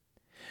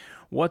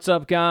What's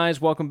up, guys?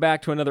 Welcome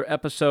back to another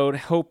episode.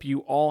 Hope you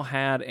all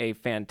had a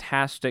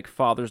fantastic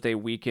Father's Day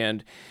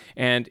weekend.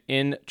 And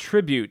in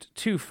tribute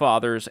to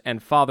fathers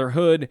and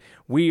fatherhood,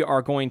 we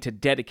are going to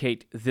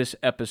dedicate this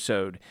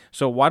episode.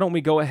 So why don't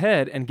we go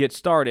ahead and get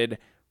started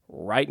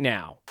right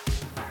now?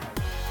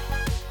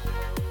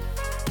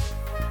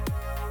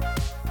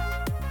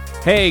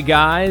 Hey,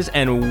 guys,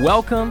 and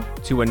welcome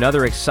to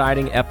another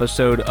exciting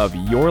episode of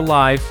Your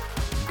Life,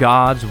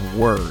 God's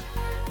Word.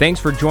 Thanks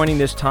for joining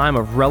this time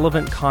of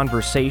relevant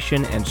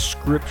conversation and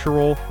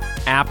scriptural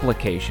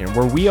application,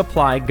 where we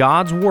apply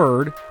God's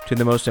Word to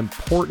the most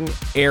important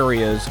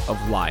areas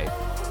of life: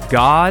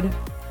 God,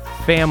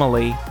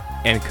 family,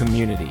 and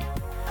community.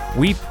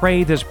 We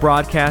pray this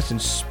broadcast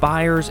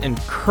inspires,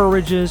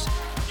 encourages,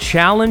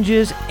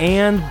 challenges,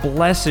 and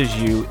blesses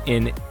you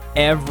in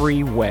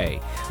every way.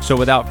 So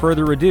without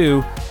further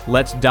ado,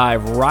 let's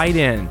dive right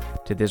in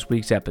to this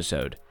week's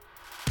episode.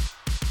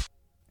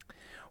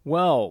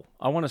 Well,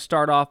 I want to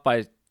start off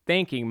by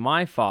thanking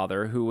my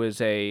father, who is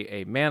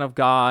a man of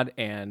God,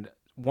 and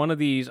one of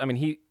these,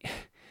 he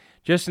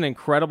just an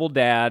incredible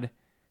dad.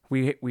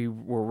 We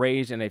were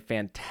raised in a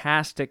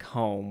fantastic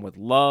home with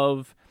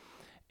love,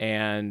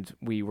 and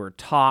we were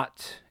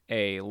taught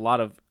a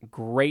lot of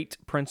great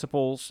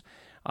principles.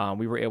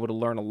 We were able to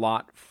learn a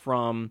lot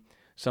from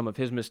some of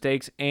his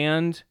mistakes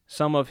and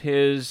some of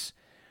his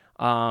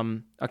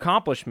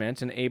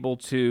accomplishments, and able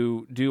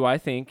to do, I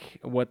think,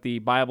 what the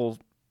Bible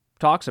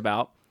talks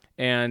about.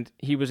 And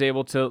he was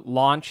able to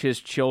launch his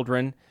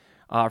children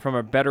from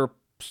a better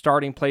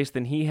starting place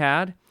than he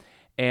had.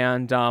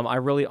 And I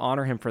really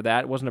honor him for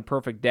that. It wasn't a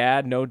perfect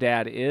dad. No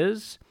dad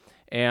is.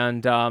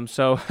 And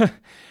so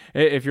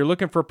if you're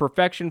looking for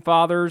perfection,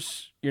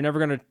 fathers, you're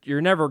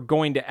never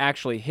going to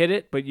actually hit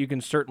it, but you can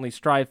certainly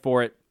strive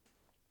for it.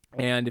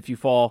 And if you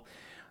fall,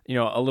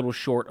 a little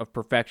short of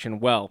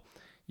perfection, well,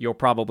 you'll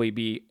probably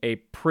be a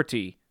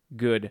pretty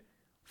good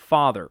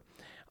father.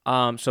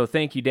 So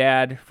thank you,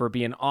 Dad, for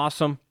being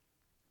awesome.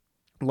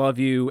 Love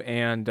you,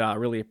 and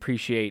really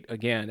appreciate,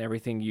 again,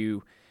 everything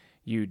you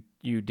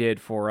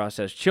did for us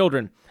as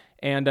children.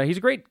 And he's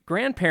a great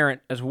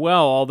grandparent as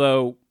well,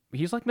 although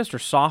he's like Mr.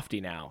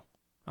 Softy now.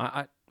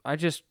 I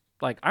just,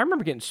 I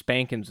remember getting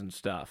spankings and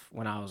stuff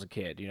when I was a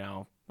kid,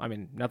 not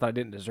that I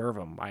didn't deserve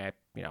them. I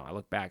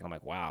look back and I'm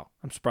like, wow,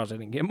 I'm surprised I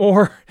didn't get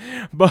more.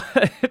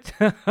 But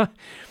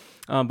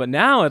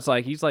now it's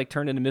like he's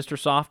turned into Mr.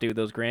 Softy with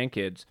those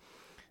grandkids.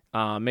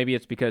 Maybe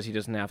it's because he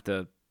doesn't have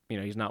to,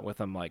 he's not with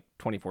them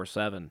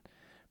 24/7,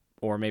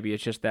 or maybe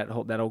it's just that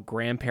old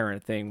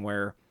grandparent thing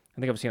where I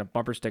think I've seen a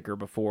bumper sticker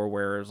before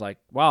where it's like,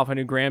 wow, if I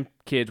knew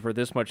grandkids were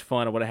this much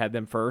fun, I would have had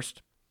them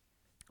first.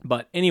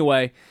 But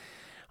anyway,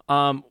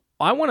 I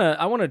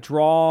want to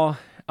draw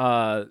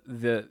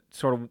the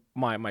sort of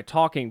my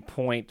talking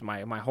point,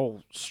 my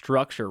whole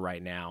structure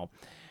right now,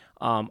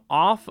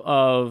 off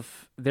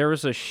of, there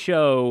was a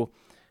show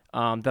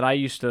that I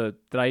used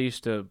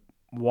to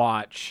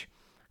watch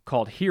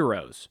called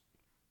Heroes.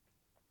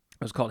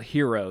 It was called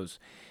Heroes,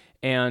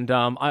 and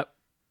now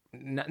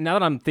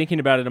that I'm thinking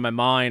about it in my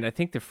mind, I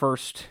think the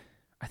first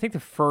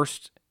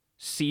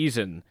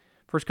season,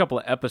 first couple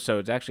of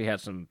episodes actually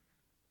had some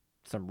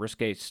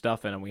risque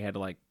stuff in them. We had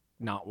to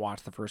not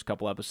watch the first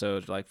couple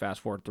episodes,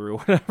 fast forward through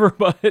whatever.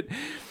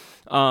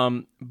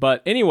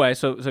 But anyway,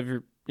 so if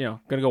you're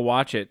gonna go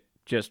watch it,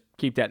 just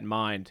keep that in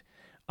mind.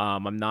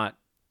 I'm not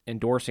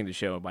endorsing the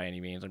show by any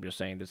means. I'm just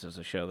saying this is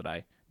a show that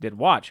I did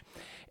watch.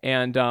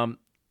 And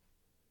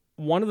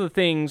one of the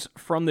things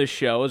from this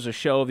show is a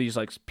show of these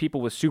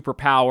people with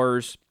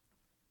superpowers,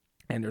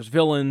 and there's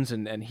villains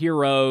and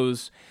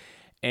heroes,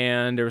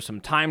 and there's some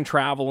time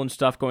travel and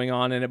stuff going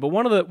on in it. But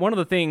one of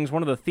the themes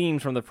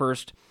from the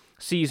first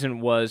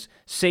season was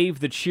save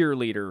the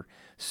cheerleader,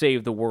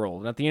 save the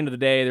world. And at the end of the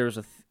day, there was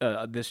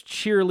this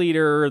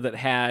cheerleader that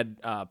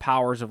had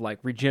powers of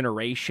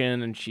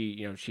regeneration, and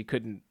she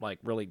couldn't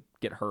really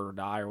get hurt or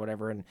die or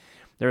whatever. And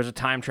there was a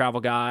time travel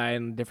guy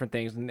and different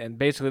things, and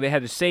basically they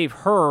had to save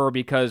her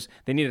because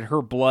they needed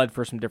her blood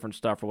for some different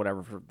stuff or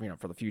whatever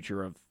for the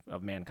future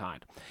of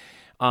mankind.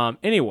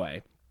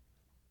 Anyway,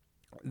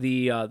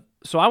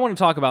 so I want to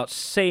talk about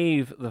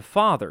save the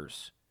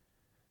fathers,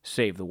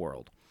 save the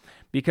world,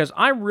 because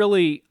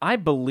I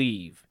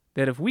believe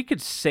that if we could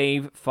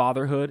save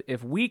fatherhood,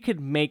 if we could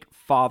make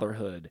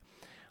fatherhood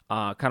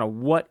kind of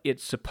what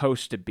it's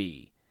supposed to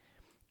be,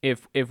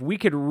 if we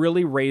could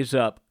really raise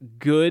up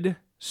good,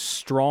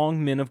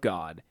 strong men of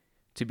God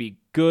to be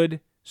good,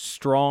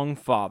 strong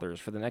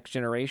fathers for the next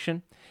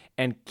generation,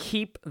 and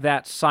keep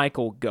that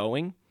cycle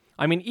going.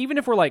 Even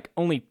if we're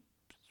only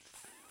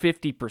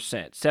 50%,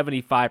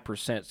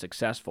 75%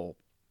 successful,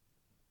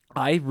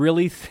 I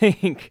really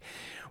think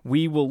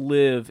we will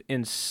live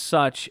in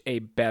such a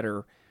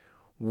better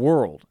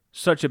world.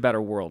 I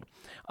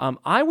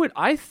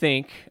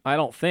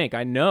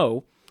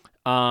know,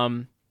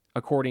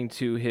 according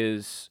to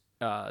his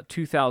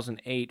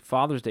 2008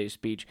 Father's Day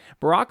speech,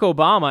 Barack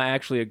Obama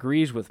actually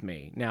agrees with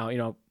me.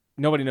 Now,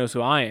 nobody knows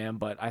who I am,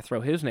 but I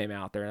throw his name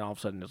out there, and all of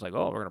a sudden it's like,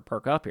 oh, we're going to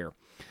perk up here.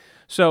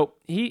 So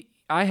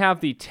I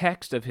have the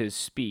text of his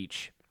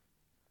speech,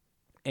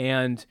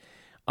 and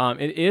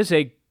it is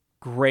a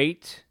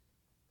great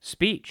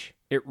speech.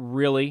 It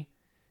really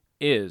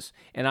is.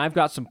 And I've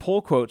got some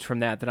pull quotes from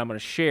that I'm going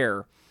to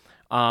share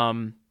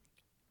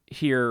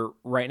here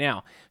right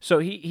now. So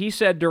he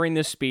said during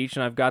this speech,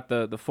 and I've got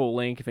the full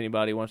link if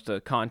anybody wants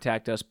to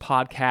contact us,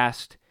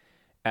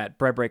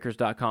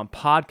 podcast@breadbreakers.com,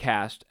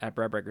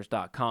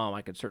 podcast@breadbreakers.com.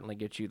 I could certainly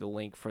get you the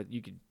link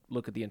you could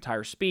look at the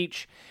entire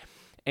speech.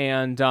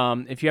 And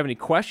if you have any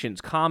questions,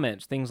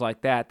 comments, things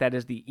like that, that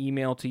is the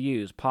email to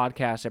use,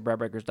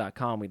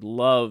 podcast@breadbreakers.com. We'd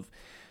love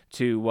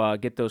to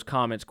get those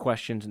comments,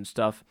 questions, and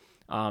stuff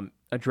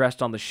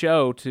addressed on the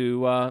show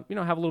to have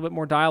a little bit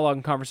more dialogue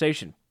and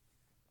conversation.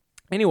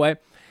 Anyway,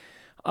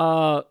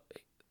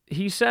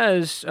 he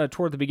says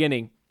toward the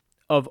beginning,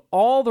 of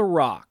all the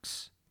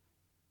rocks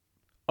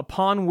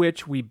upon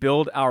which we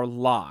build our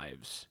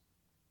lives,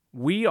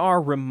 we are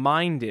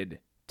reminded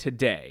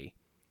today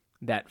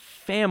that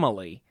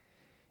family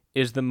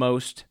is the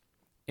most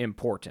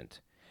important.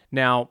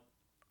 Now,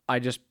 I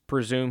just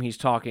presume he's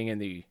talking in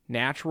the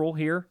natural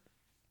here.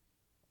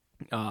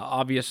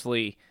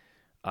 Obviously,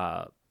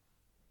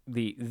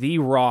 the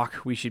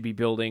rock we should be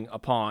building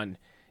upon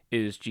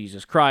is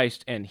Jesus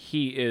Christ, and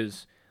he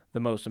is the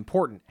most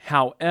important.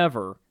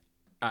 However,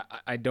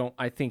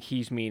 I think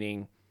he's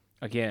meaning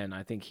in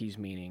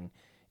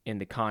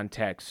the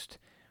context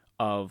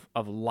of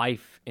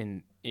life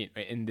in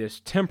this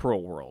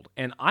temporal world.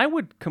 And I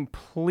would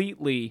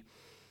completely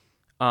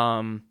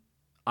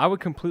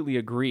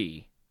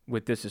agree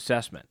with this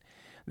assessment.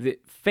 The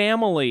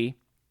family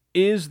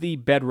is the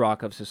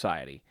bedrock of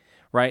society,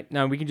 right?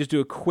 Now we can just do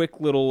a quick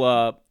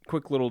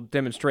little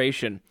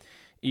demonstration,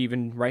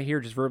 even right here,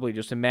 just verbally.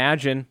 Just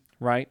imagine,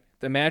 right?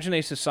 Imagine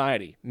a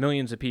society,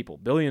 millions of people,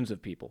 billions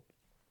of people,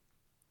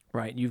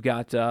 right? You've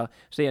got,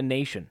 say, a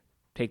nation.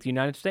 Take the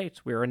United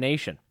States. We're a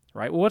nation,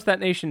 right? Well, what's that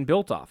nation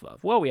built off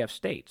of? Well, we have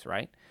states,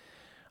 right?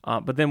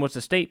 But then what's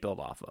the state built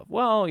off of?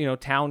 Well,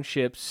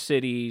 townships,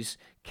 cities,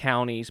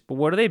 counties. But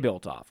what are they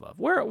built off of?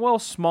 Well,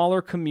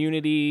 smaller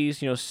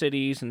communities,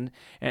 cities and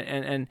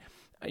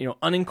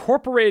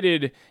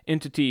unincorporated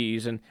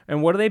entities. And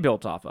what are they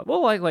built off of?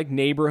 Well, like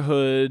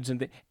neighborhoods.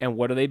 And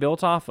what are they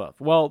built off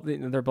of? Well,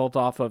 they're built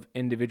off of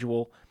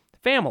individual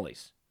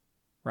families,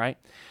 right?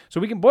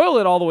 So we can boil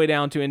it all the way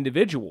down to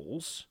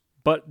individuals.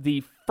 But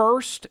the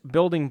first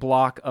building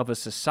block of a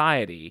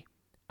society,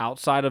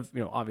 outside of,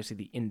 obviously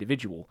the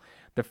individual,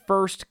 the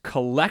first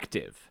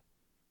collective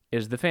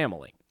is the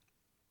family.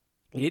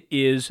 It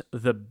is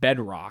the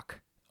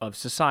bedrock of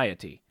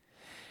society.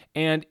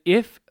 And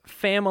if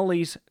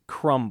families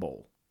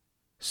crumble,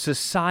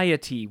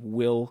 society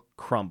will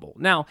crumble.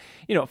 Now,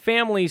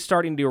 families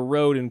starting to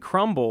erode and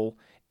crumble,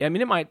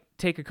 it might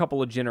take a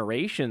couple of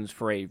generations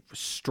for a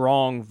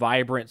strong,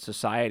 vibrant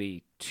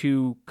society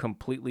to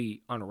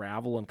completely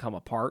unravel and come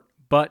apart.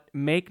 But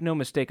make no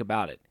mistake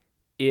about it,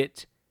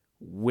 it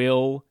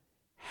will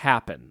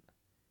happen.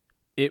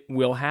 It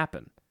will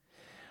happen.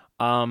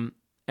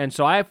 And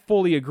so I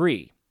fully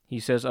agree. He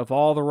says, of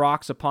all the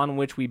rocks upon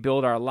which we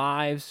build our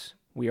lives,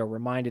 we are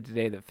reminded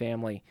today that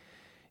family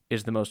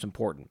is the most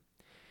important.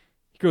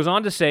 He goes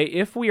on to say,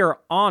 if we are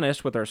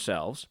honest with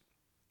ourselves,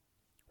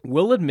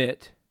 we'll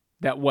admit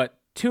that what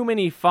too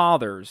many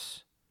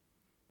fathers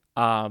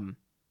are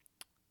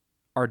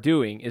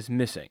doing is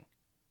missing.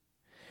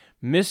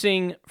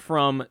 Missing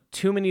from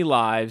too many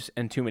lives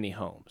and too many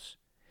homes.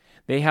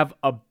 They have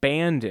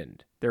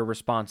abandoned their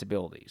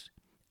responsibilities,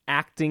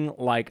 acting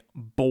like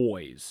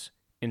boys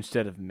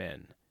instead of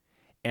men.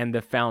 And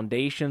the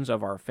foundations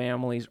of our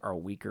families are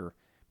weaker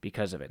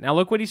because of it. Now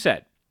look what he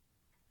said.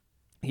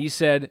 He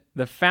said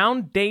the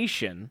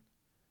foundation,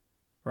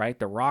 right,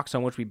 the rocks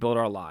on which we build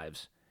our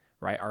lives,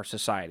 right, our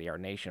society, our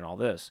nation, all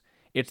this,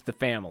 it's the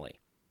family.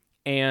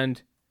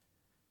 And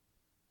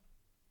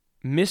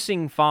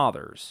missing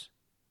fathers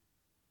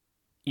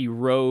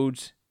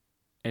erodes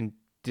and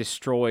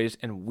destroys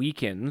and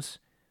weakens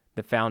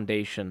the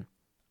foundation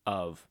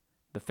of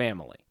the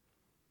family.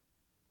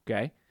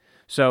 Okay?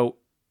 So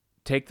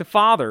take the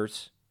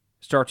fathers,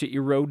 start to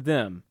erode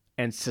them,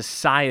 and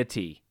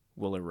society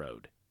will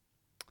erode.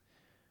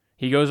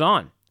 He goes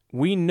on,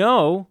 we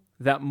know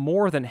that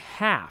more than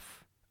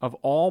half of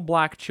all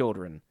black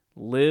children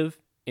live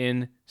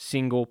in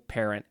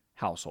single-parent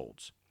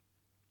households.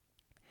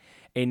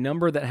 A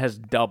number that has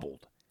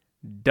doubled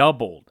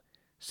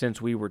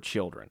since we were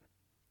children.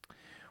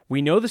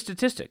 We know the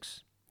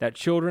statistics that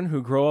children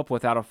who grow up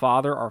without a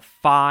father are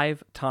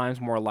 5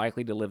 times more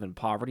likely to live in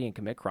poverty and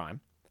commit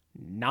crime,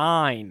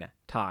 9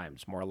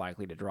 times more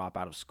likely to drop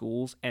out of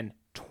schools, and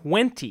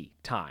 20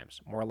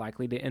 times more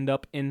likely to end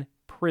up in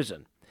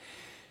prison.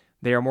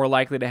 They are more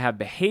likely to have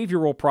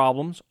behavioral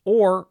problems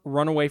or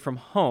run away from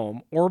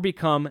home or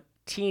become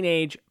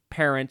teenage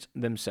parents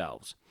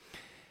themselves.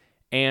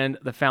 And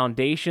the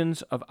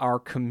foundations of our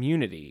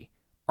community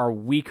are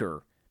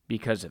weaker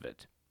because of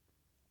it.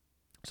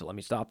 So let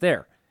me stop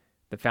there.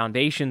 The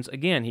foundations,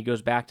 again, he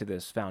goes back to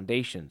this,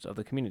 foundations of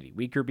the community,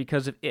 weaker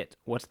because of it.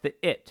 What's the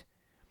it?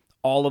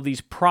 all of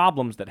these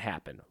problems that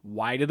happen.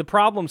 Why do the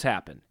problems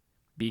happen?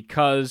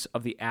 Because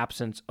of the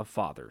absence of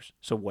fathers.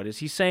 So what is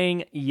he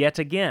saying yet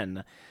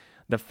again?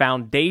 The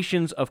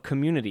foundations of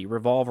community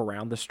revolve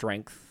around the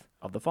strength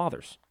of the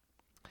fathers.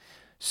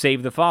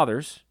 Save the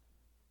fathers,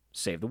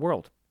 save the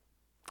world.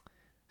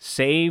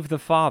 Save the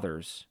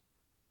fathers,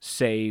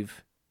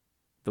 save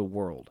the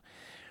world.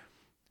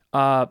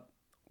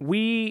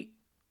 We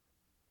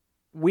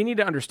need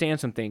to understand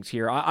some things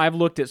here. I've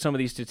looked at some of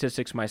these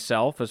statistics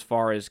myself as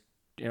far as,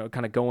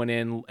 kind of going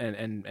in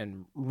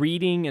and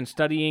reading and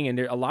studying, and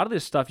a lot of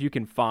this stuff you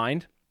can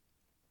find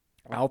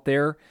out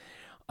there.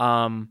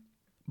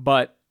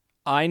 But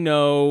I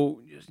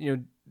know,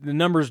 the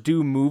numbers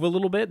do move a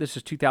little bit. This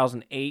is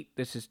 2008.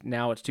 It's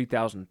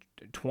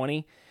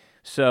 2020.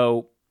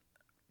 So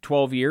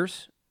 12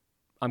 years.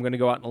 I'm going to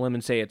go out on a limb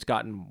and say it's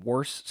gotten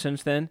worse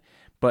since then.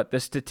 But the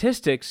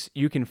statistics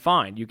you can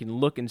find, you can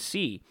look and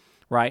see,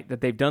 right,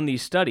 that they've done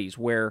these studies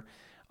where,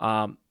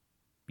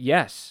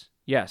 yes,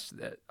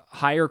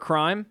 higher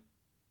crime,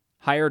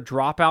 higher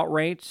dropout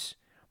rates,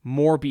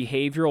 more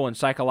behavioral and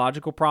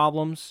psychological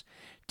problems,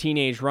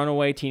 teenage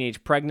runaway,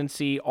 teenage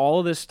pregnancy, all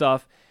of this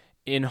stuff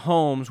in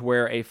homes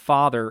where a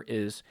father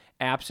is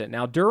absent.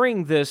 Now,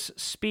 during this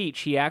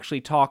speech, he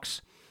actually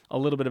talks a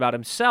little bit about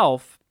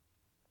himself,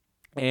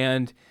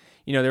 and,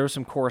 there was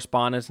some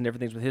correspondence and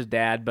different things with his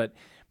dad, but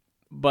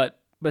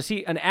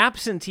see, an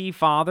absentee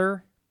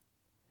father,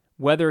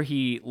 whether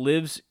he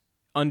lives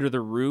under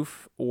the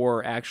roof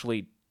or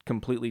actually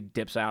completely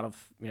dips out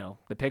of,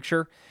 the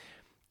picture,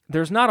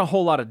 there's not a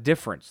whole lot of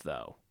difference,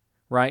 though,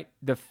 right?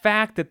 The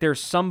fact that there's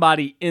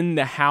somebody in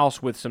the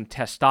house with some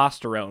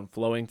testosterone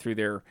flowing through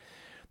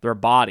their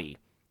body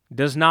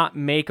does not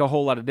make a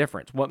whole lot of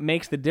difference. What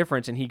makes the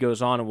difference, and he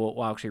goes on, and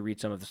we'll actually read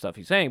some of the stuff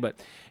he's saying, but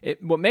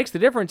what makes the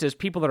difference is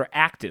people that are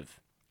active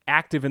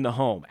in the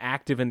home,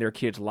 active in their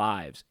kids'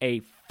 lives, a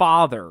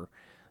father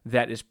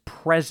that is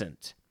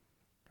present,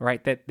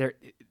 right?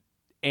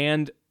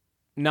 And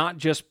not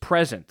just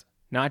present,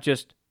 not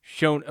just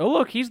shown, oh,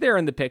 look, he's there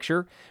in the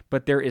picture,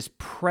 but there is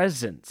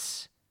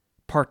presence,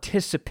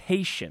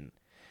 participation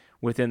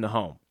within the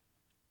home.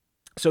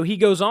 So he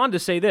goes on to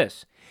say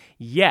this: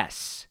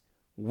 yes,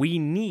 we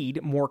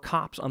need more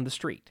cops on the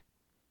street.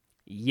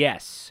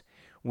 Yes,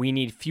 we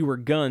need fewer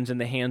guns in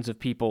the hands of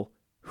people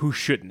who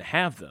shouldn't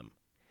have them.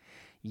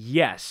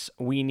 Yes,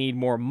 we need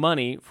more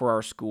money for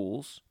our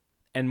schools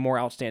and more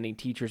outstanding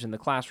teachers in the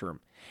classroom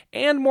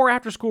and more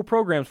after-school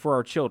programs for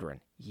our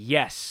children.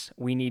 Yes,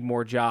 we need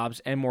more jobs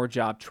and more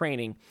job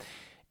training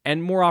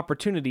and more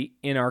opportunity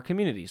in our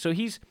community. So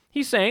he's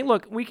saying,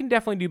 look, we can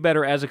definitely do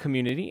better as a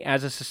community,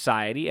 as a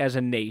society, as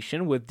a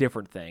nation with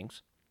different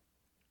things.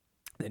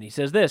 Then he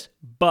says this: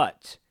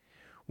 but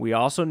we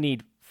also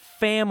need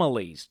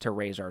families to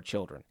raise our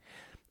children.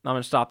 I'm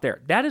going to stop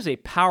there. That is a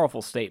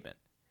powerful statement.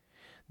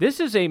 This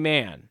is a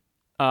man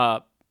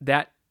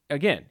that,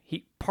 again,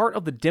 he part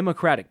of the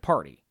Democratic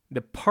Party,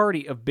 the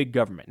party of big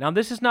government. Now,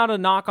 this is not a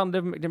knock on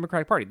the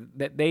Democratic Party.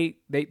 That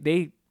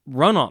they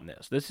run on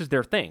this. This is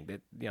their thing.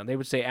 That they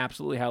would say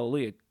absolutely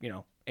hallelujah,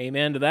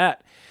 amen to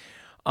that.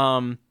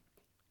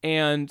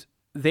 And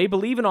they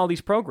believe in all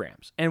these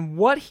programs. And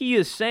what he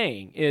is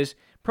saying is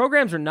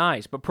programs are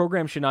nice, but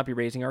programs should not be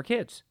raising our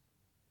kids.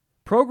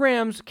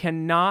 Programs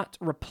cannot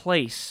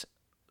replace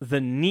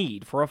the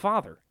need for a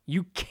father.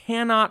 You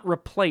cannot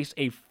replace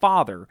a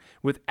father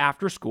with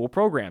after-school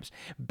programs.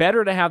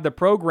 Better to have the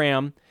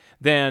program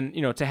than,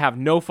 to have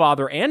no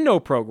father and no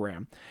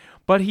program.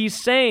 But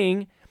he's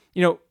saying,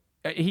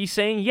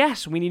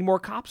 yes, we need more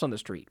cops on the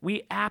street.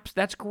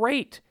 That's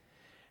great.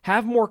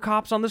 Have more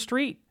cops on the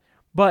street.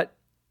 But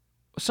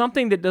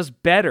something that does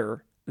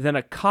better than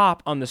a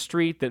cop on the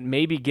street that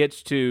maybe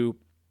gets to,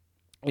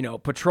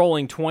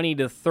 patrolling 20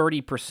 to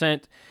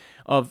 30%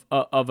 of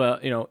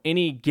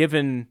any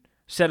given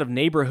set of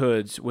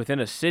neighborhoods within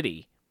a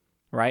city,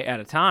 right, at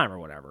a time or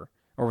whatever,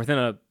 or within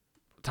a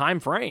time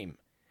frame,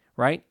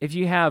 right? If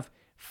you have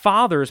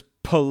fathers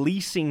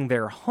policing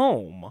their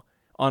home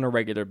on a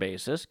regular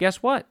basis,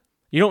 guess what?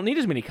 You don't need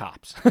as many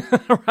cops,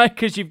 right?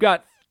 Because you've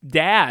got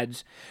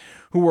dads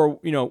who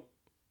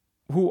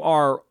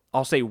are,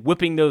 I'll say,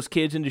 whipping those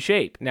kids into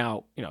shape.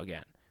 Now,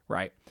 again,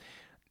 right?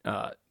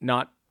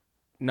 Not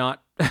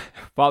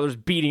fathers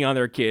beating on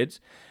their kids.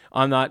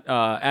 I'm not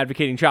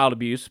advocating child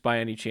abuse by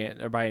any chance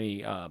or by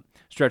any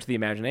stretch of the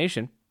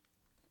imagination,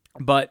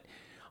 but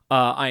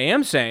I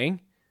am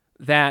saying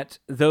that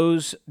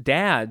those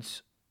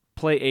dads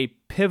play a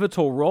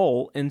pivotal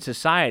role in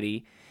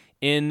society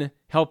in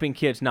helping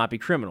kids not be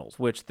criminals,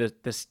 which the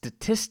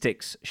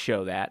statistics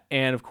show that.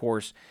 And of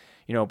course,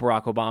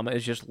 Barack Obama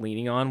is just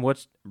leaning on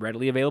what's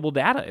readily available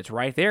data. It's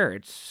right there.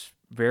 It's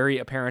very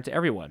apparent to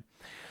everyone.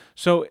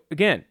 So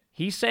again,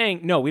 he's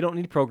saying, no, we don't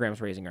need programs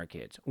raising our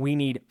kids. We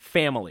need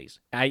families,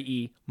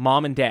 i.e.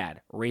 mom and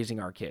dad raising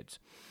our kids.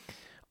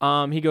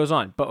 He goes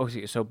on,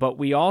 but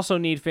we also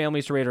need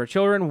families to raise our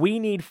children. We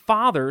need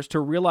fathers to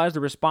realize the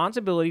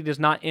responsibility does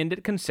not end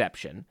at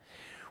conception.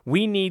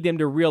 We need them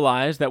to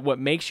realize that what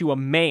makes you a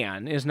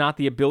man is not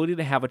the ability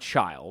to have a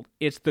child,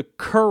 it's the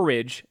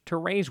courage to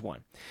raise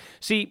one.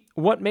 See,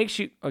 what makes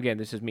you, again,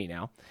 this is me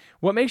now,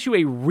 what makes you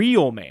a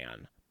real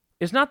man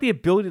is not the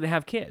ability to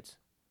have kids,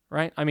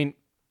 right? I mean,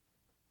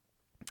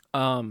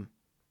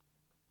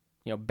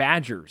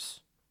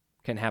 badgers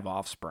can have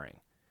offspring,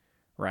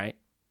 right?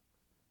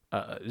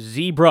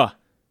 Zebra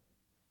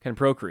can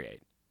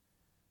procreate,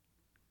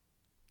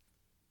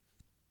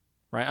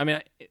 right? I mean,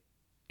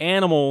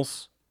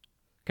 animals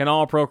can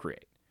all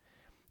procreate.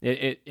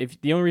 If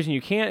the only reason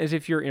you can't is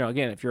if you're,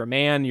 if you're a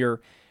man,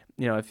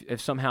 if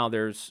somehow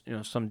there's,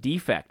 some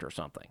defect or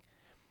something.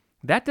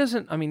 That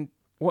doesn't,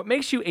 what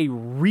makes you a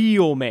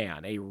real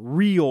man, a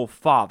real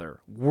father,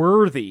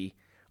 worthy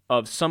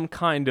of some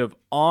kind of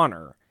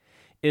honor,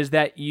 is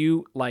that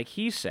you, like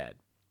he said,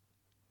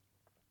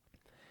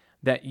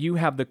 that you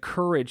have the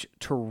courage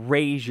to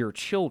raise your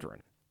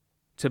children,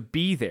 to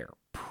be there,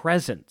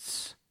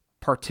 presence,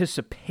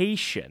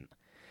 participation.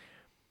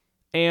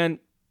 And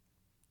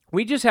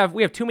we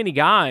have too many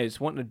guys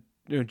wanting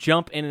to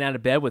jump in and out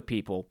of bed with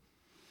people,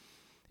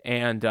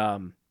 and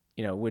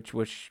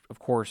which of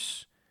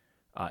course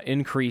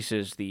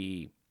increases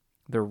the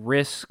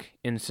risk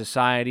in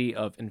society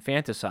of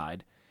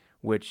infanticide,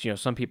 which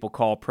some people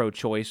call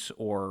pro-choice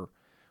or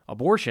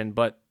abortion,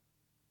 but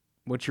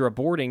what you're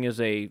aborting is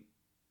a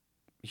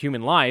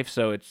human life,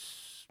 so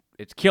it's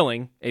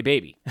killing a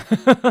baby,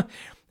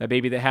 a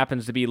baby that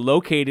happens to be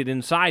located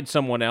inside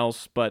someone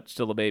else, but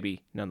still a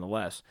baby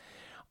nonetheless.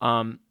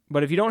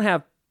 But if you don't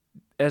have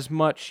as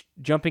much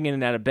jumping in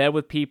and out of bed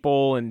with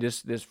people and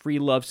just this free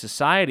love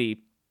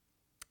society,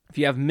 if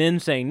you have men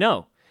saying,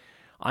 no,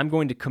 I'm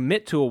going to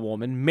commit to a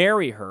woman,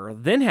 marry her,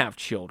 then have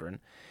children.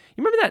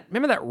 You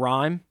remember that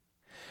rhyme?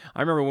 I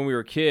remember when we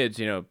were kids,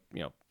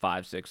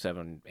 5, 6,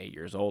 7, 8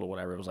 years old or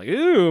whatever, it was like,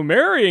 ooh,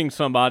 marrying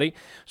somebody.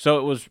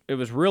 So it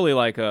was really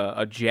like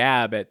a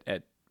jab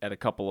at a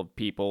couple of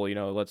people.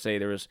 Let's say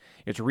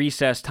it's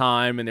recess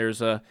time and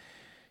there's a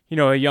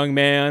young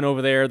man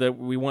over there that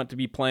we want to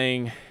be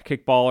playing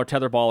kickball or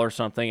tetherball or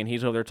something, and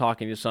he's over there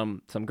talking to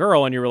some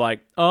girl, and you were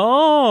like,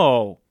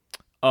 oh,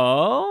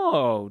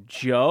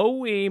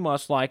 Joey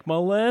must like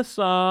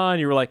Melissa. And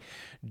you were like,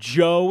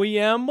 Joey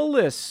and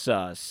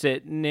Melissa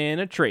sitting in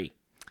a tree.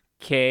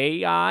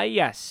 Kissing.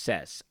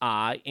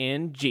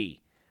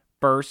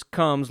 First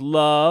comes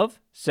love,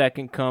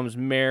 second comes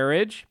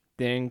marriage,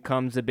 then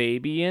comes the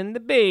baby in the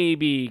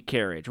baby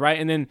carriage, right?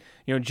 And then,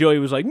 Joey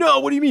was like, no,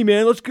 what do you mean,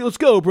 man? Let's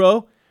go,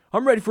 bro.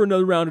 I'm ready for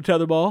another round of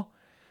tetherball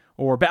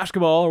or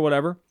basketball or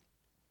whatever.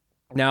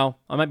 Now,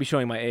 I might be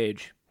showing my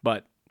age,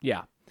 but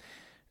yeah.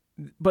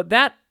 But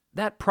that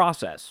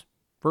process,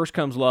 first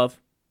comes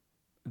love,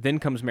 then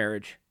comes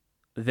marriage,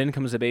 then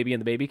comes the baby in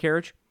the baby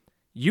carriage.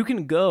 You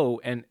can go,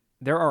 and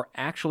there are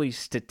actually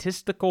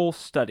statistical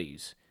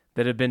studies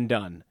that have been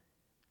done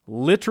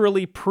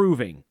literally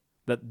proving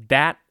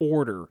that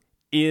order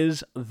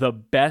is the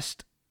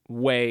best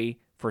way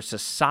for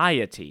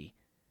society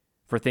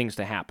for things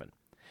to happen.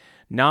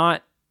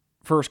 Not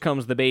first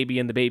comes the baby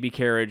in the baby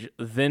carriage,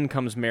 then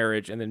comes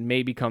marriage, and then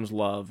maybe comes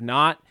love.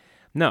 No.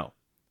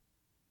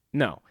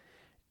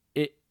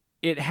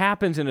 It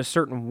happens in a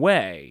certain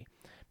way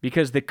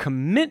because the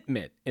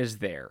commitment is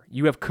there.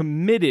 You have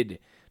committed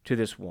to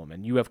this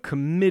woman. You have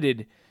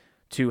committed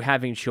to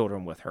having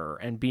children with her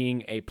and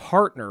being a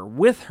partner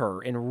with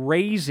her in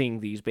raising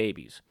these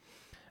babies.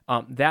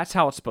 That's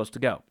how it's supposed to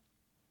go.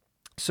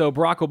 So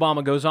Barack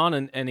Obama goes on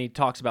and he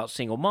talks about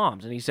single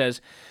moms, and he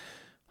says,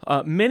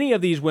 many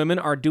of these women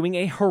are doing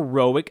a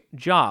heroic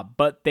job,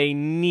 but they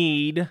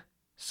need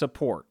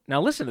support.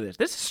 Now listen to this.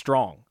 This is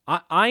strong.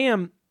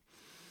 I'm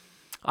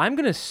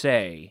going to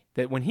say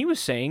that when he was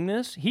saying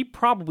this, he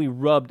probably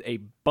rubbed a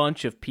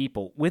bunch of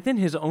people within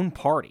his own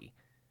party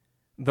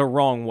the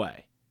wrong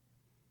way.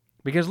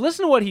 Because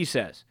listen to what he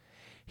says.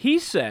 He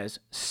says,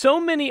 so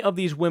many of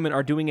these women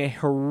are doing a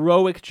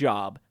heroic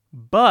job,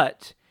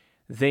 but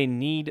they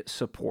need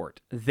support.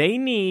 They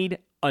need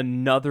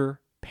another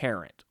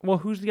parent. Well,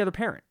 who's the other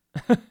parent?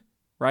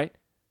 Right?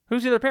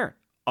 Who's the other parent?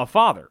 A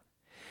father.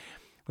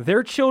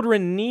 Their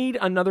children need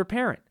another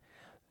parent.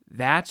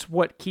 That's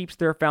what keeps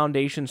their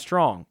foundation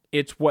strong.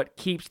 It's what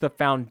keeps the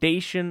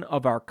foundation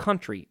of our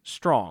country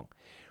strong.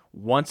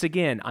 Once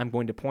again, I'm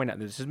going to point out,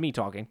 this is me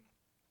talking.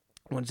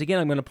 Once again,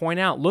 I'm going to point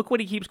out, look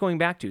what he keeps going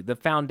back to. The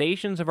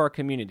foundations of our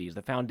communities,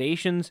 the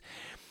foundations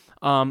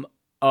of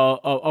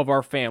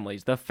our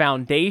families, the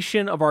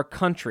foundation of our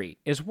country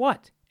is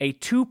what? A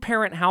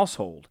two-parent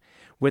household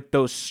with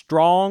those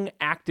strong,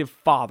 active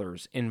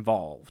fathers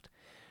involved.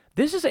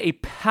 This is a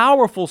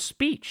powerful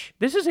speech.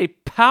 This is a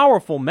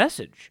powerful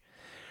message.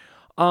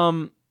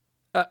 What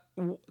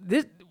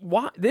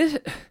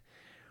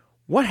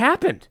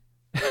happened?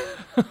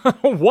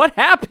 What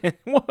happened?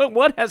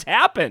 What has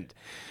happened?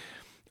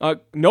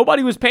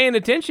 Nobody was paying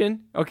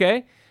attention,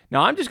 okay?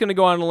 Now, I'm just going to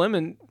go out on a limb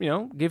and,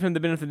 give him the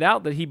benefit of the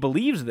doubt that he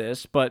believes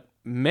this, but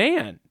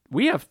man,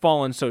 we have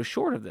fallen so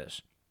short of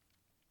this.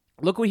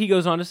 Look what he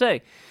goes on to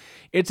say.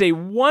 It's a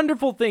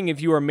wonderful thing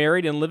if you are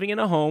married and living in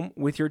a home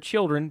with your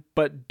children,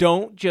 but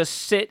don't just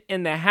sit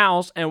in the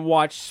house and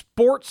watch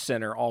Sports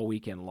Center all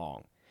weekend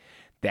long.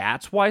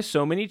 That's why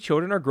so many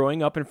children are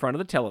growing up in front of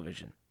the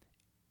television.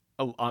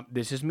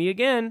 This is me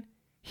again.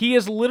 He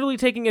is literally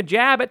taking a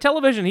jab at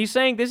television. He's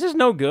saying, this is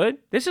no good.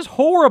 This is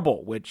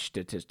horrible, which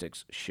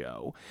statistics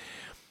show.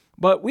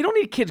 But we don't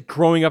need kids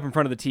growing up in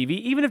front of the TV,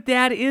 even if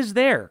dad is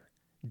there.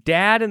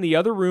 Dad in the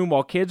other room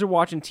while kids are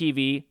watching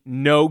TV,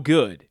 no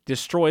good.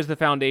 Destroys the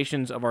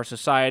foundations of our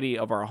society,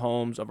 of our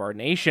homes, of our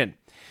nation.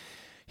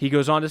 He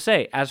goes on to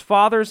say, as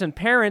fathers and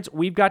parents,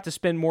 we've got to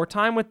spend more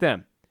time with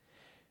them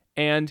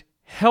and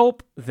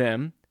help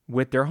them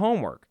with their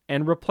homework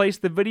and replace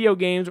the video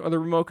games or the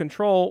remote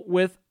control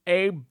with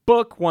a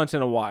book once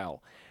in a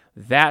while.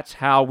 That's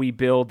how we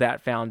build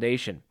that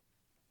foundation.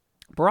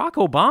 Barack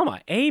Obama,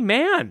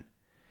 amen.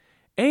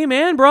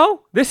 Amen,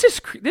 bro. This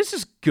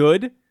is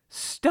good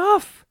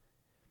stuff.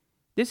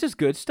 This is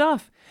good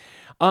stuff.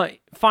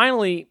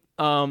 Finally,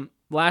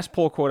 last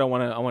poll quote I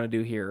want to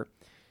do here.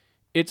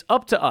 It's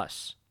up to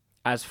us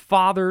as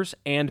fathers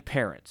and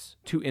parents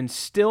to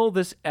instill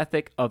this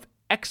ethic of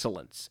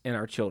excellence in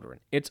our children.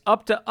 It's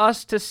up to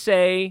us to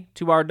say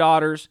to our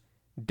daughters,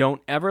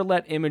 don't ever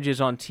let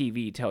images on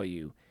TV tell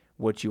you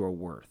what you are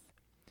worth,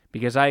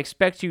 because I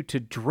expect you to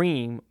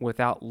dream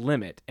without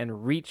limit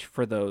and reach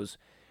for those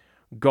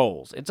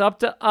goals. It's up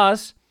to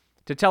us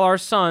to tell our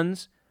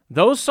sons,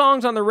 those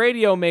songs on the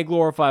radio may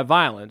glorify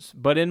violence,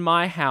 but in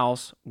my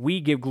house, we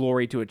give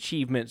glory to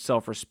achievement,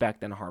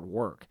 self-respect, and hard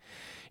work.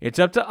 It's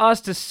up to us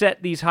to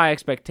set these high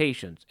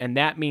expectations, and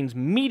that means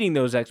meeting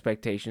those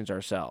expectations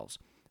ourselves.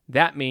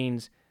 That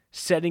means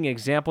setting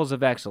examples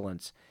of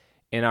excellence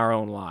in our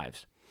own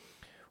lives.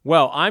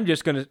 Well, I'm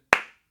just going to,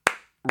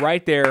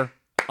 right there,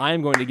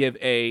 I'm going to give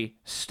a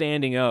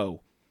standing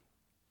O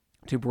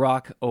to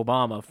Barack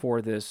Obama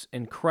for this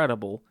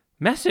incredible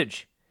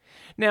message.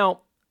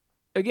 Now,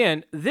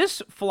 again,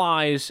 this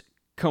flies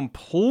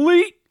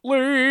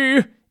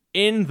completely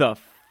in the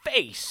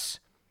face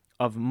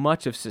of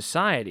much of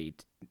society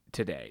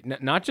today.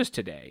 Not just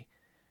today,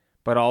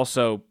 but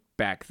also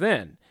back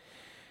then.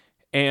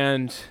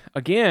 And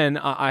again,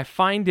 I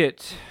find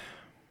it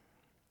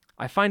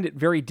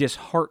very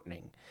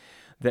disheartening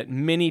that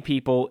many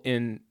people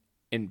in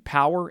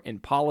power, in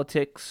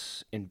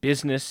politics, in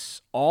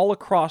business, all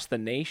across the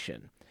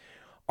nation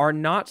are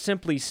not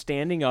simply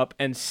standing up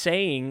and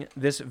saying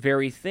this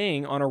very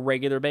thing on a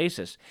regular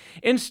basis.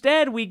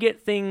 Instead, we get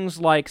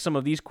things like some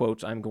of these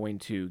quotes I'm going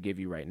to give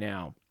you right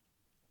now.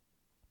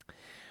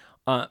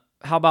 How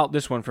about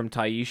this one from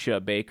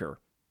Taisha Baker?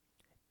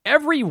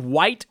 Every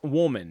white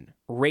woman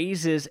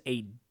raises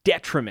a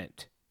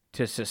detriment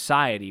to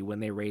society when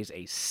they raise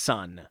a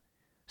son,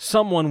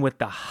 someone with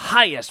the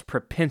highest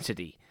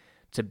propensity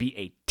to be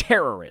a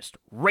terrorist,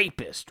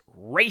 rapist,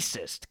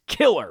 racist,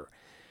 killer,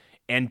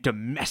 and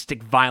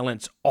domestic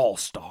violence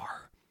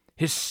all-star.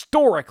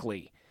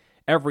 Historically,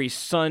 every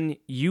son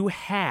you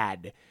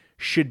had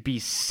should be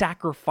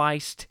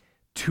sacrificed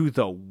to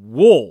the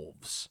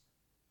wolves.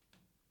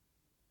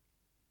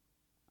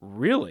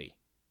 Really?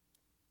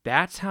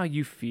 That's how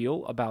you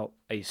feel about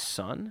a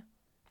son?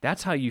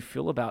 That's how you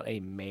feel about a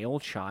male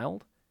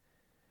child?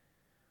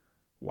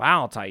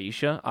 Wow,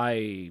 Taisha,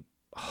 I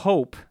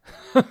hope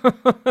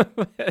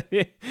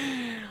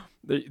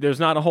there's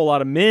not a whole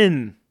lot of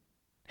men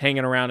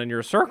hanging around in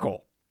your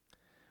circle.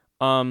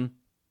 How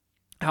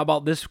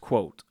about this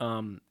quote?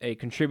 A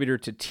contributor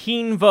to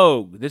Teen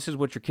Vogue. This is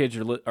what your kids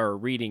are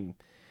reading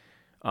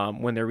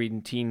when they're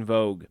reading Teen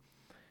Vogue.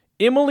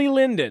 Emily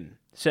Linden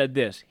said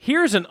this: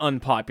 here's an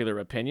unpopular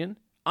opinion.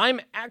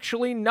 I'm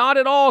actually not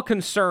at all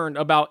concerned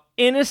about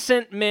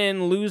innocent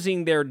men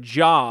losing their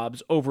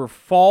jobs over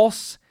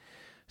false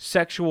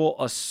sexual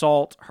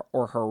assault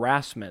or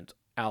harassment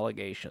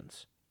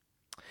allegations.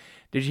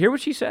 Did you hear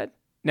what she said?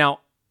 Now,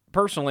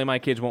 personally, my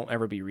kids won't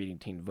ever be reading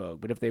Teen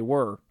Vogue, but if they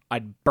were,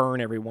 I'd burn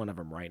every one of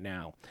them right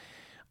now.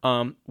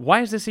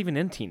 Why is this even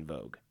in Teen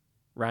Vogue,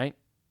 right?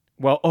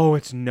 Well,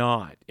 it's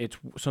not. It's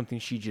something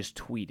she just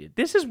tweeted.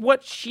 This is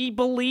what she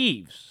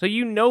believes. So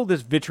you know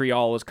this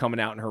vitriol is coming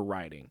out in her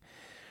writing.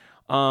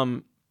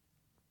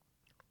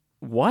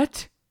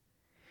 What?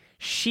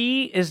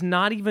 She is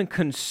not even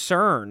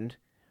concerned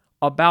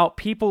about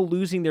people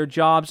losing their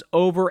jobs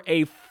over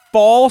a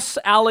false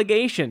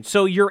allegation.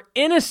 So you're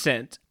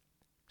innocent.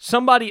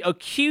 Somebody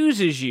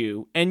accuses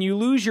you and you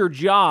lose your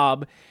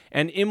job,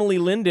 and Emily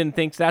Linden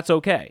thinks that's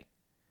okay.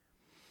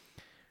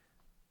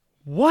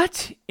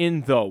 What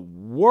in the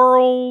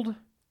world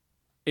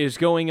is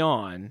going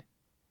on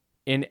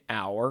in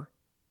our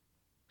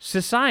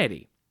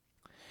society?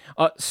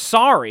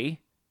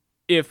 Sorry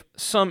if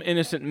some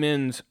innocent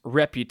men's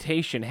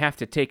reputation have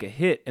to take a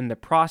hit in the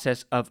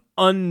process of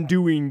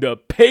undoing the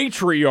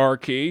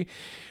patriarchy.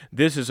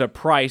 This is a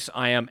price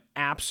I am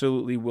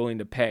absolutely willing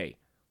to pay.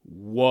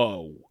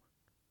 Whoa.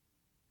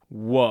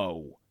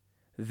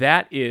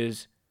 That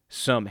is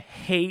some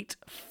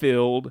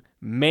hate-filled,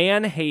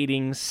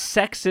 man-hating,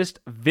 sexist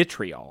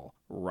vitriol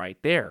right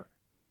there.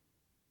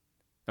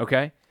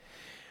 Okay?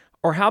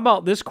 Or how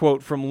about this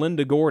quote from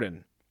Linda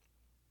Gordon?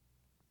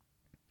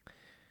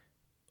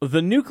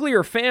 The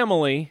nuclear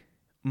family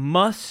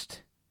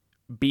must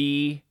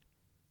be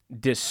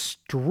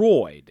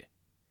destroyed.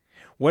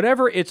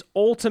 Whatever its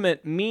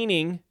ultimate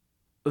meaning,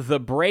 the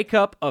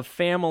breakup of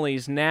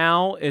families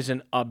now is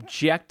an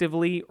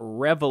objectively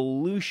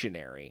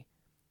revolutionary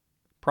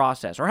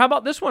process. Or how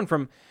about this one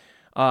from,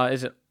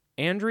 is it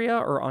Andrea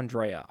or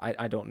Andrea?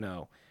 I don't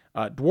know.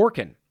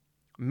 Dworkin.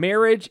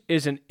 Marriage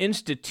is an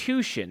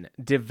institution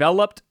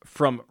developed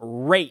from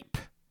rape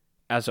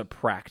as a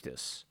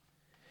practice.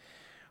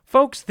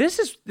 Folks,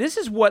 this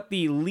is what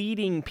the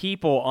leading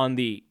people on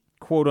the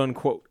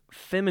quote-unquote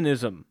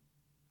feminism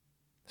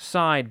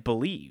side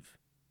believe.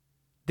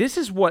 This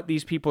is what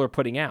these people are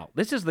putting out.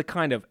 This is the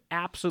kind of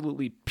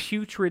absolutely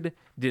putrid,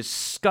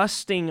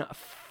 disgusting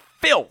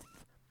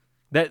filth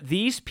that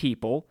these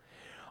people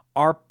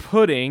are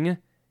putting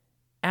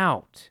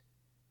out.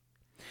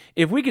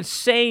 If we could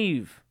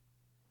save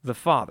the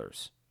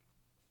fathers,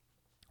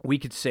 we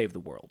could save the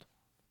world.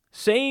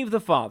 Save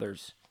the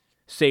fathers,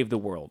 save the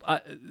world.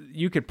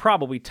 You could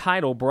probably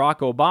title Barack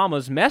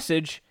Obama's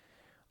message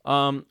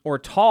or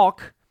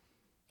talk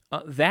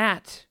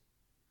that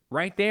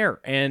right there,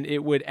 and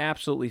it would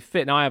absolutely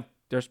fit. Now,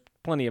 there's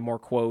plenty of more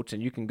quotes,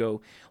 and you can go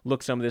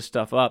look some of this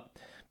stuff up.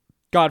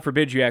 God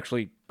forbid you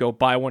actually go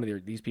buy one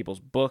of these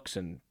people's books,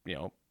 and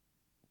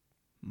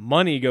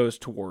money goes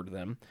toward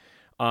them.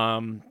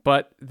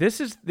 But this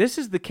is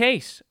the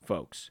case,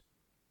 folks.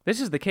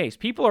 This is the case.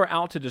 People are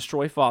out to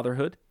destroy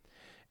fatherhood,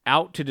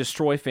 out to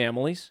destroy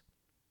families,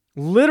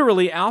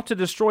 literally out to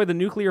destroy the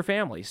nuclear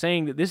family,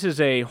 saying that this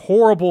is a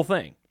horrible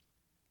thing.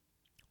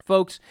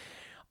 Folks,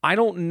 I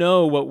don't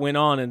know what went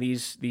on in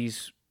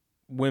these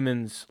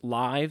women's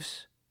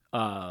lives,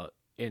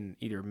 in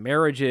either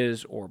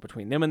marriages or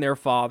between them and their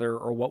father,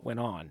 or what went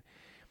on.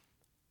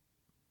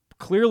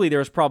 Clearly,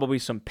 there's probably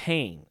some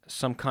pain,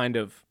 some kind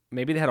of,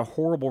 maybe they had a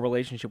horrible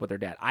relationship with their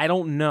dad. I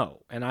don't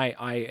know. And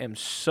I am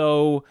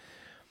so,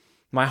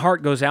 my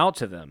heart goes out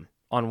to them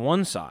on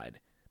one side,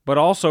 but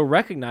also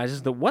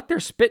recognizes that what they're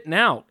spitting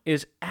out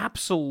is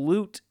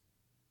absolute,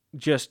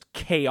 just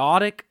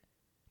chaotic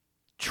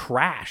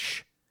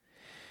trash.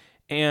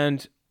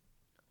 And,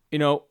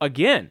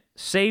 again,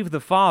 save the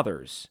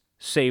fathers,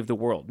 save the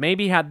world.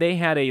 Maybe had they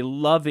had a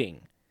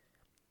loving,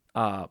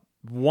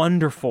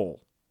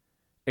 wonderful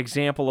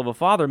example of a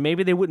father,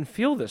 maybe they wouldn't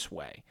feel this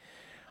way.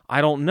 I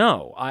don't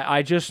know.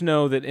 I just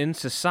know that in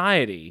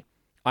society,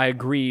 I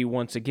agree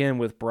once again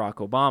with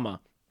Barack Obama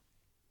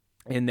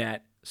in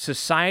that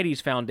society's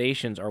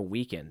foundations are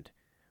weakened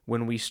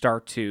when we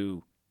start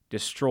to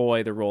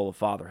destroy the role of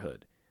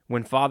fatherhood.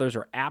 When fathers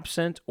are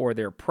absent or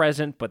they're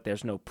present, but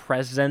there's no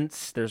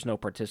presence, there's no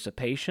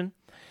participation.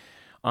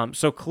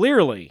 So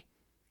clearly,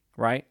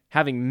 right,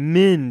 having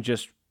men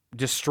just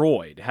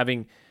destroyed,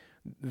 having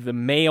the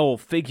male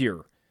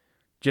figure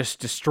just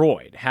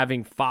destroyed,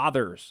 having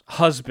fathers,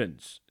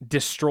 husbands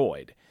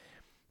destroyed,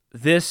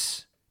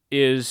 this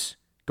is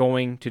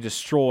going to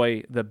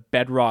destroy the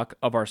bedrock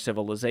of our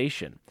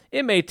civilization.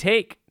 It may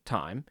take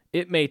time.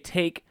 It may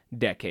take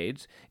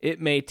decades.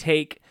 It may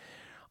take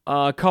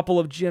a couple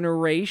of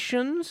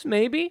generations,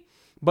 maybe,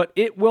 but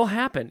it will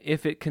happen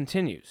if it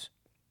continues.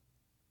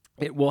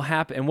 It will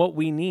happen. And what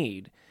we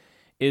need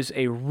is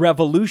a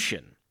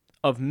revolution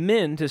of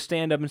men to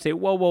stand up and say,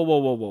 whoa, whoa, whoa,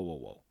 whoa, whoa, whoa,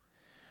 whoa.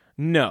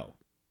 No,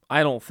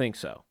 I don't think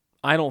so.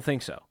 I don't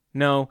think so.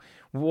 No,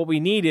 what we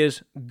need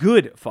is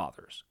good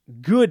fathers,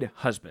 good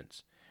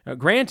husbands. Now,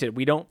 granted,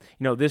 we don't,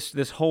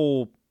 this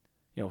whole,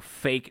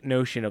 fake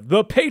notion of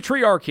the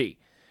patriarchy.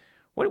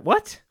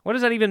 What? What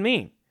does that even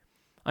mean?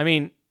 I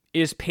mean,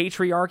 is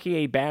patriarchy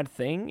a bad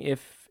thing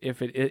if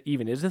it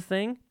even is a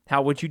thing?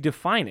 How would you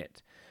define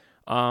it?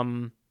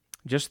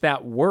 Just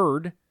that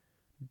word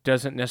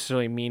doesn't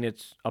necessarily mean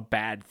it's a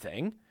bad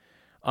thing.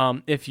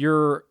 If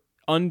you're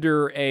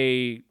under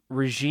a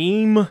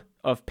regime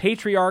of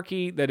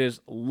patriarchy that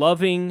is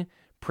loving,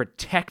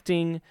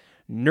 protecting,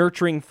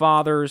 nurturing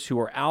fathers who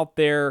are out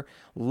there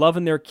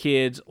loving their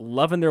kids,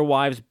 loving their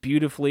wives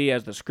beautifully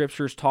as the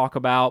scriptures talk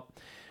about,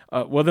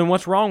 well, then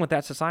what's wrong with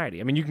that society?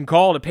 I mean, you can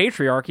call it a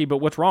patriarchy, but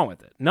what's wrong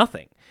with it?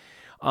 Nothing.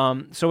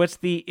 So it's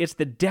the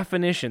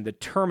definition, the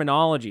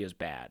terminology is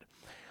bad.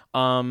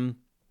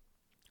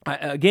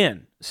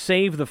 Again,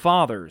 save the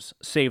fathers,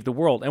 save the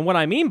world. And what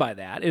I mean by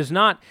that is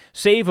not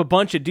save a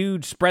bunch of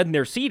dudes spreading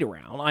their seed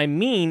around. I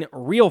mean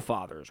real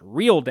fathers,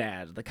 real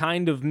dads, the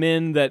kind of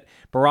men that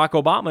Barack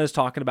Obama is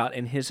talking about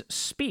in his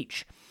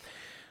speech.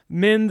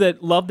 Men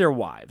that love their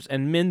wives,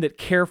 and men that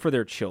care for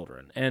their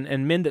children,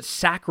 and men that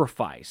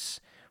sacrifice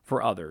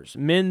for others,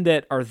 men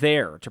that are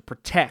there to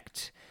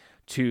protect,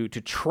 to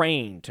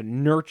train, to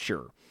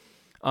nurture.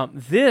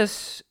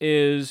 This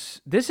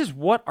is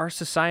what our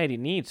society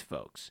needs,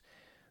 folks.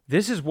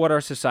 This is what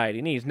our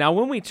society needs. Now,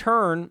 when we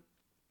turn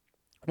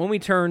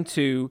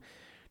to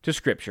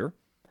Scripture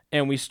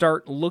and we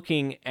start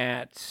looking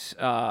at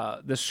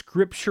the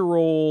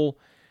scriptural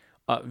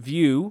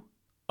view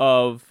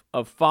of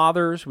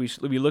fathers,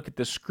 we look at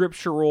the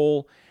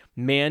scriptural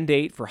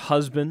mandate for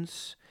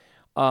husbands.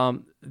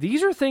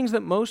 These are things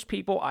that most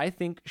people, I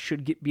think,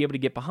 should be able to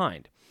get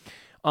behind.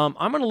 I'm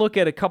going to look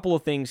at a couple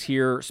of things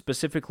here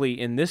specifically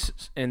in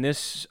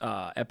this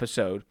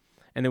episode,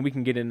 and then we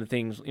can get into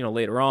things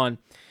later on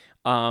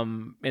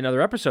in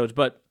other episodes.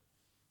 But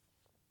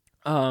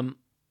Adam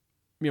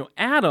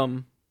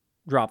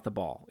dropped the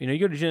ball. You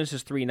go to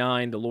Genesis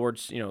 3:9. The Lord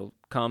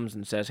comes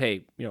and says,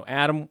 "Hey,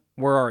 Adam,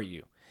 where are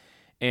you?"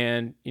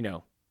 And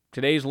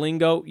today's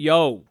lingo,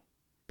 yo,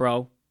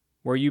 bro,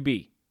 where you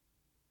be?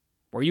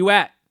 Where you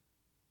at?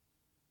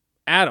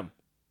 Adam,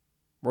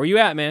 where you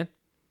at, man?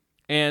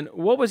 And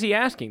what was he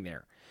asking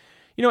there?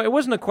 It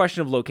wasn't a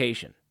question of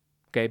location,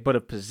 okay, but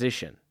of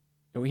position.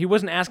 He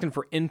wasn't asking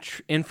for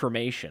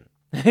information.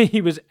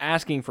 He was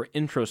asking for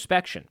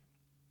introspection.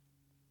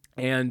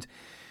 And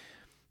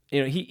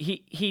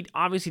he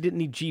obviously didn't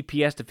need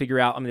GPS to figure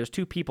out. I mean, there's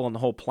two people on the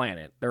whole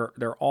planet.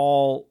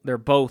 They're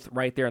both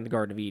right there in the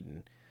Garden of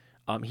Eden.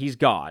 He's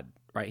God,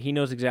 right? He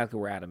knows exactly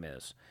where Adam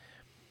is.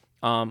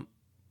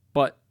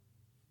 But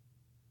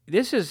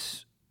this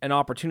is an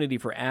opportunity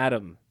for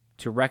Adam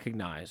to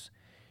recognize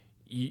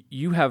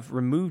you have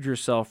removed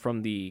yourself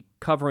from the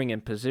covering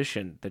and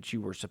position that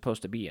you were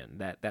supposed to be in,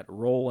 that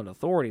role and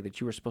authority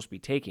that you were supposed to be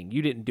taking.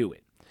 You didn't do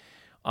it.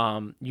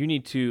 You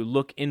need to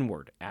look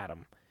inward,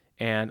 Adam,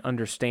 and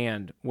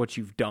understand what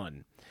you've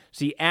done.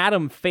 See,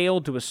 Adam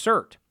failed to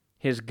assert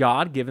his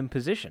God-given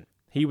position.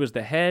 He was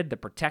the head, the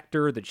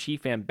protector, the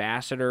chief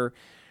ambassador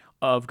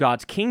of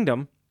God's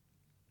kingdom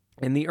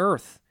in the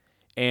earth,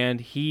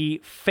 and he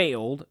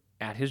failed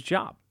at his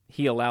job.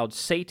 He allowed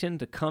Satan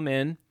to come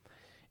in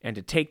and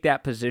to take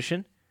that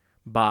position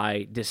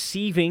by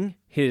deceiving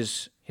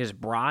his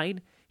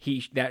bride.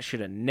 That should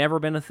have never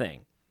been a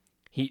thing.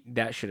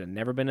 That should have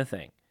never been a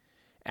thing.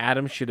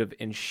 Adam should have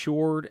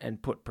ensured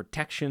and put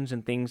protections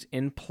and things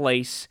in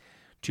place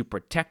to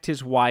protect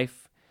his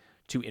wife,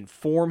 to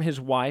inform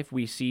his wife.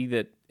 We see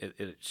that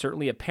it's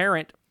certainly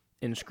apparent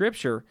in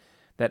Scripture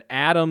that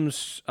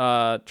Adam's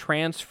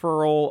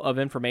transferal of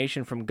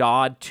information from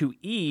God to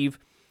Eve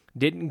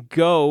didn't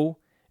go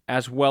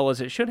as well as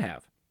it should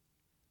have.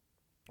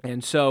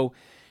 And so,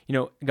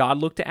 God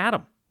looked to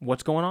Adam.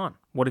 What's going on?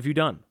 What have you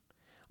done?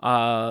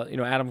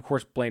 Adam, of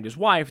course, blamed his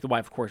wife. The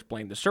wife, of course,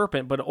 blamed the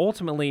serpent. But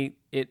ultimately,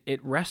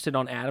 it rested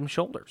on Adam's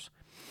shoulders.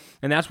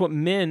 And that's what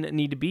men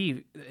need to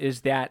be,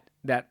 is that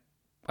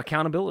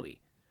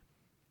accountability.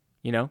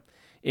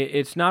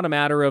 It's not a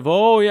matter of,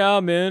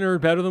 men are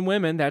better than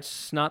women.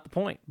 That's not the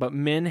point. But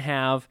men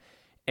have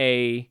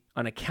an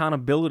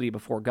accountability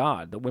before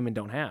God that women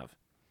don't have.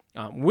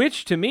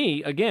 Which, to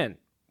me, again,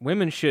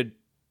 women should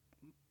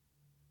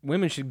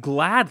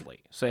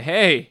gladly say,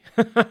 hey,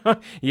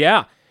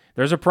 yeah,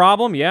 there's a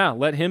problem. Yeah,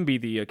 let him be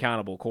the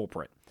accountable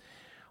culprit.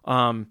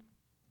 And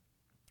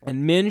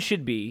men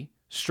should be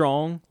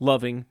strong,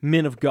 loving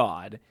men of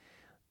God,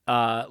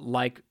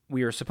 like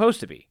we are supposed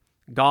to be.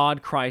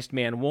 God, Christ,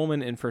 man,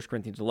 woman in 1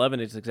 Corinthians 11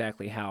 is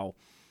exactly how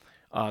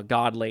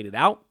God laid it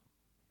out.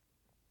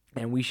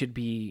 And we should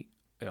be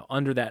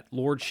under that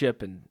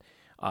lordship and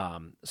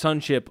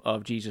sonship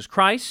of Jesus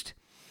Christ.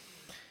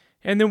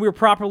 And then we're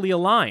properly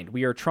aligned.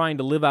 We are trying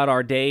to live out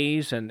our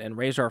days and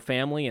raise our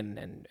family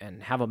and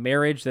have a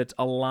marriage that's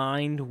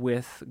aligned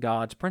with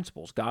God's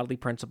principles, godly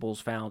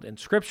principles found in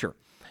Scripture.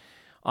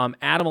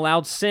 Adam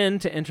allowed sin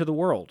to enter the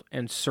world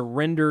and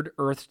surrendered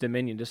earth's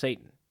dominion to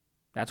Satan.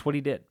 That's what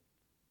he did,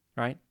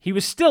 right? He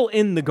was still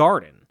in the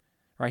garden,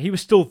 right? He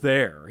was still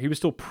there. He was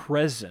still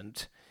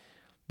present,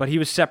 but he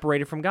was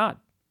separated from God.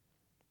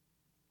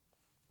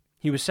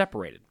 He was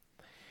separated.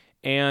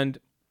 And,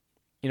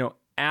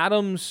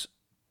 Adam's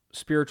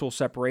spiritual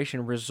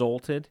separation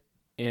resulted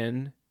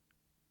in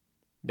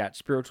that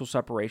spiritual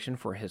separation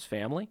for his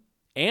family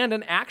and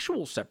an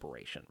actual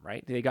separation,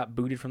 right? They got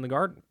booted from the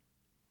garden.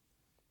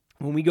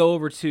 When we go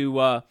over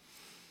to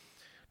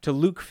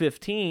Luke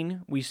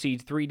 15, we see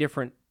three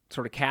different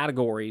sort of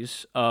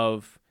categories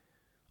of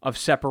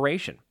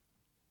separation.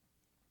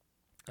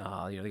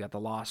 They got the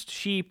lost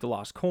sheep, the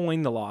lost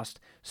coin, the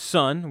lost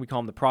son. We call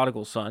him the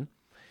prodigal son.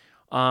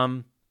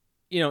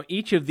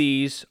 Each of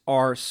these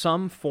are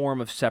some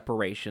form of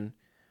separation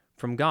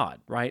from God,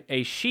 right?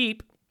 A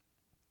sheep,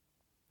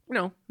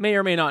 may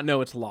or may not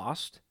know it's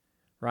lost,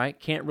 right?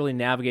 Can't really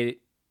navigate it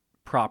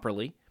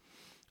properly.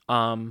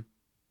 But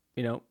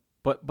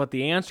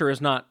the answer is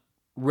not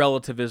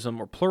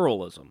relativism or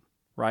pluralism,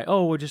 right?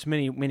 Oh, well, just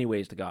many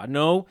ways to God.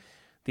 No,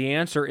 the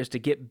answer is to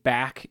get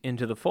back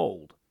into the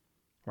fold,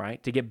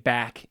 right? To get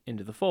back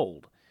into the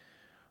fold.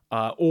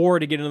 Or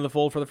to get into the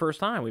fold for the first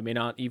time. We may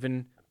not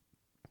even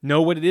know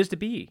what it is to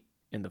be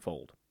in the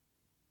fold.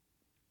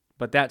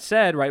 But that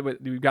said, right,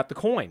 we've got the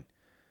coin.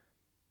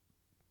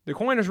 The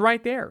coin is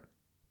right there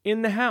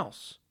in the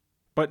house,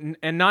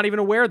 and not even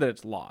aware that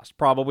it's lost.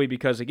 Probably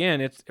because, again,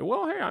 hey,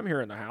 I'm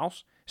here in the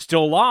house.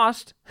 Still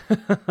lost.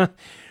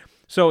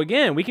 So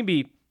again, we can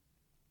be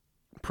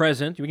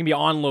present, we can be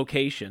on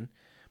location,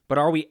 but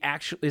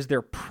is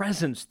there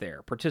presence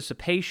there,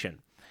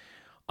 participation?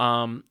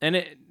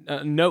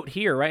 Note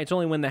here, right, it's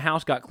only when the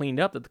house got cleaned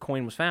up that the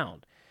coin was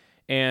found.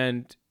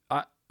 And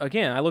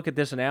I look at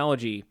this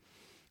analogy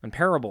and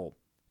parable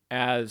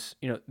as,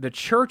 the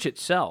church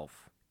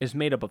itself is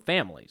made up of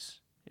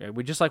families.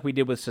 We just like we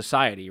did with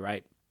society,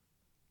 right?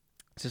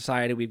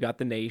 Society, we've got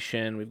the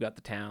nation, we've got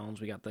the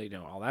towns, we got the,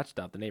 all that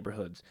stuff, the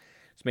neighborhoods.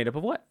 It's made up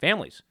of what?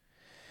 Families.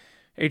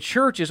 A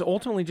church is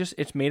ultimately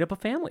it's made up of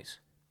families.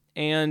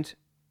 And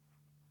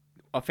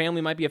a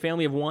family might be a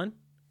family of one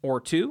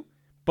or two,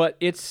 but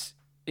it's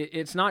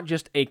not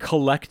just a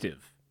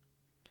collective.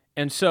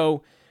 And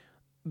so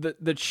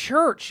the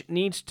church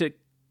needs to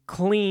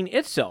clean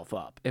itself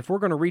up. If we're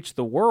going to reach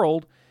the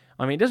world,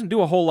 it doesn't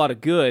do a whole lot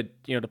of good,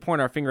 to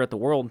point our finger at the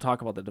world and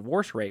talk about the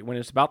divorce rate when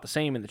it's about the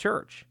same in the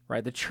church,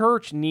 right? The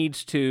church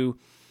needs to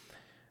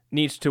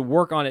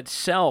work on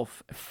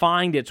itself,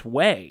 find its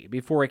way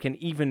before it can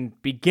even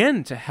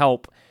begin to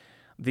help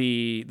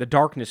the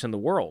darkness in the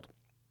world.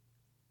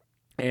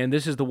 And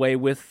this is the way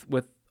with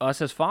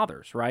us as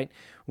fathers, right?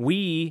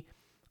 We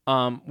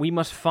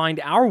must find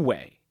our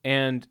way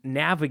and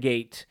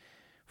navigate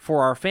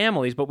for our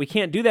families, but we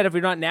can't do that if we're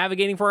not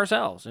navigating for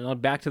ourselves.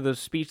 Back to the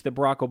speech that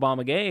Barack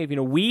Obama gave,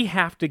 we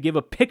have to give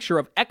a picture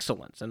of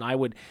excellence, and I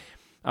would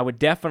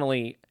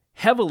definitely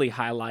heavily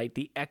highlight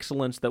the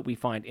excellence that we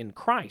find in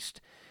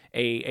Christ,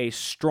 a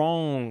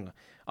strong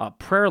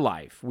prayer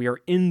life. We are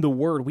in the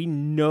Word. We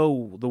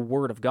know the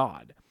Word of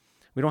God.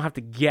 We don't have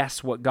to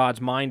guess what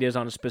God's mind is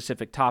on a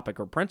specific topic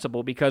or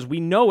principle because we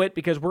know it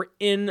because we're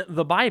in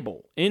the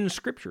Bible, in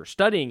Scripture,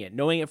 studying it,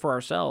 knowing it for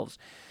ourselves.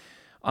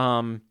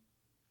 And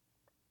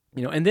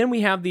then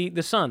we have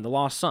the son, the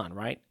lost son,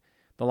 right?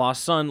 The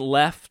lost son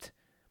left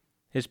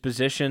his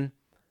position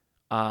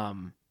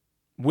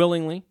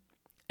willingly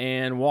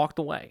and walked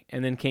away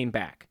and then came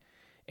back.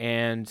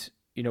 And,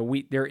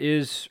 there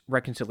is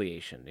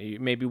reconciliation.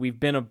 Maybe we've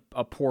been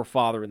a poor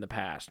father in the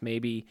past.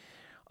 Maybe,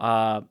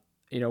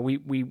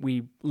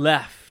 we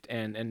left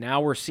and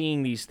now we're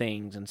seeing these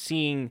things and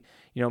seeing,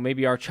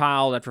 maybe our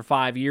child after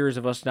 5 years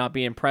of us not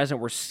being present,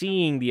 we're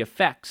seeing the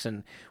effects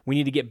and we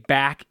need to get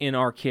back in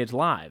our kids'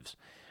 lives.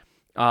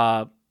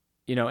 And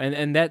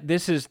that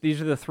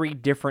these are the three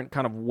different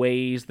kind of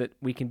ways that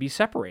we can be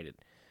separated.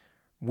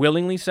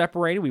 Willingly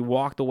separated, we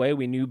walked away,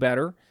 we knew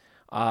better.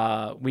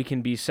 We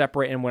can be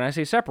separated, and when I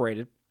say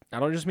separated, I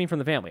don't just mean from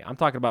the family. I'm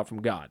talking about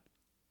from God,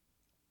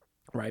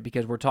 right?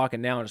 Because we're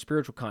talking now in a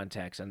spiritual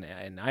context,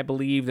 and I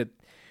believe that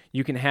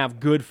you can have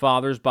good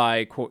fathers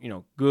by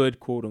good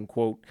quote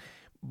unquote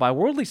by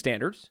worldly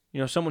standards.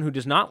 Someone who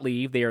does not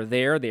leave, they are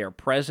there, they are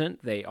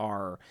present, they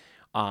are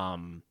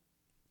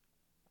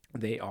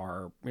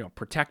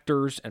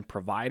protectors and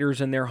providers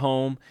in their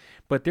home.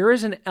 But there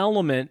is an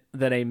element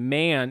that a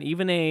man,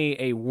 even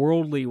a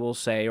worldly will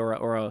say,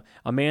 or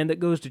a man that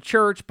goes to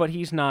church, but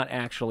he's not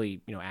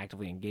actually,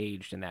 actively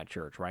engaged in that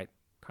church, right?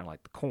 Kind of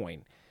like the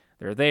coin.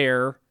 They're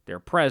there, they're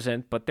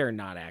present, but they're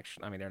not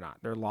actually, they're not.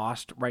 They're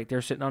lost right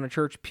there sitting on a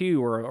church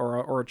pew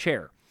or a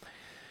chair.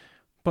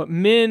 But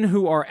men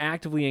who are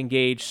actively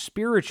engaged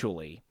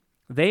spiritually,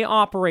 they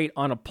operate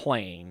on a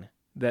plane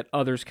that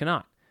others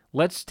cannot.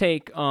 Let's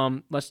take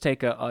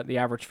the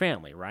average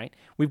family, right?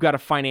 We've got a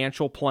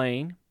financial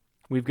plane,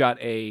 we've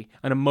got an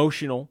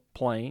emotional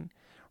plane,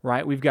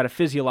 right? We've got a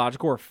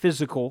physiological or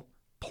physical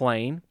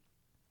plane,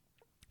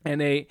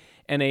 and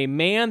a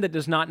man that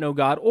does not know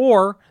God,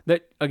 or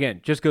that again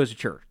just goes to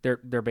church.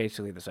 They're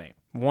basically the same.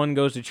 One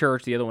goes to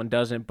church, the other one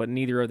doesn't, but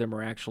neither of them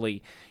are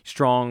actually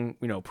strong,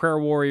 prayer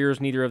warriors.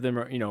 Neither of them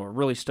are,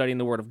 really studying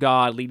the Word of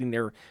God, leading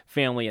their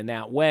family in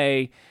that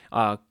way.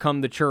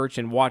 Come to church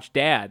and watch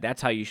Dad.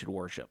 That's how you should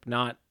worship,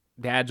 not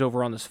Dad's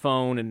over on this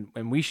phone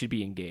and we should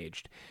be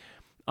engaged.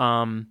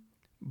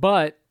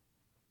 But,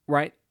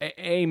 right,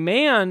 a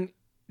man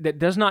that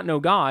does not know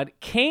God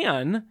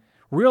can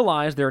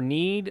realize their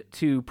need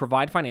to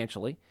provide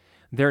financially,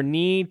 their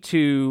need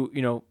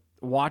to,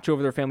 watch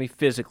over their family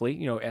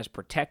physically, as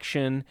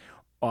protection,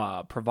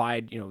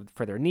 provide,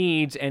 for their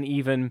needs, and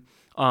even,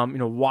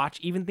 watch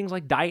even things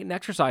like diet and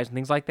exercise and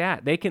things like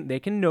that. They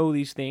can know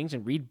these things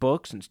and read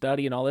books and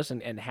study and all this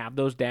and have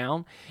those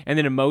down. And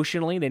then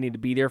emotionally, they need to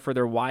be there for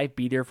their wife,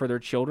 be there for their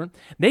children.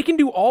 They can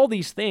do all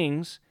these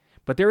things,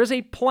 but there is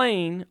a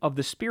plane of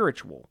the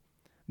spiritual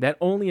that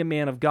only a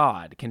man of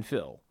God can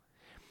fill.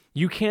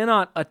 You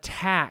cannot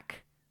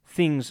attack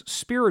things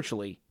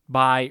spiritually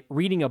by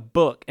reading a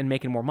book and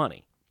making more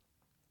money.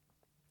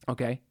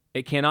 Okay?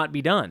 It cannot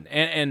be done.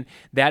 And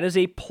that is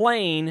a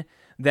plane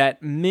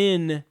that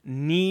men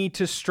need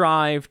to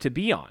strive to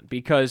be on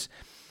because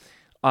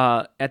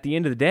at the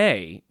end of the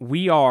day,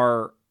 we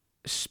are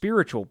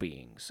spiritual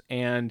beings.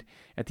 And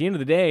at the end of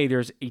the day,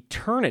 there's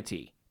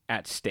eternity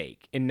at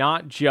stake and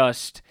not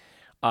just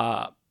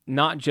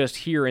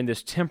here in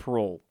this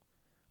temporal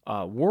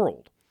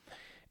world.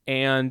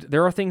 And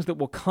there are things that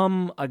will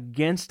come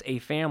against a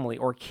family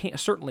or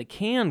certainly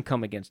can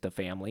come against a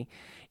family.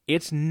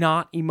 It's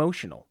not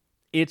emotional.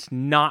 It's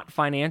not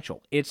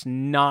financial. It's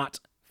not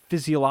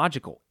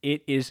physiological.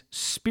 It is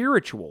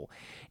spiritual.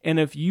 And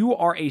if you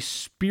are a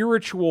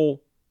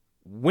spiritual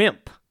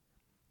wimp,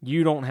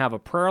 you don't have a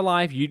prayer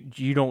life,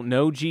 you don't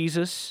know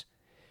Jesus,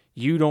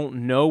 you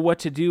don't know what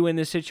to do in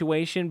this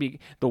situation.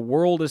 The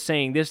world is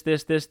saying this,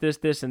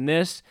 and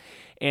this,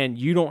 and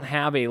you don't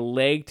have a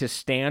leg to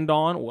stand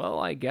on, well,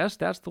 I guess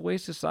that's the way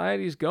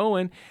society's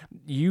going.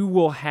 You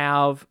will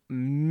have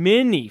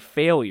many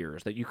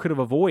failures that you could have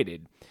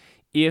avoided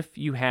if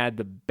you had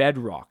the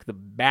bedrock, the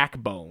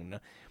backbone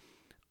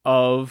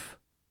of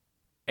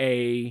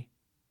a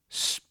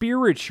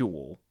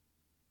spiritual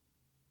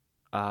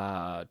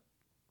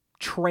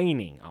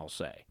training, I'll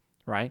say,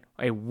 right?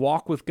 A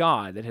walk with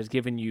God that has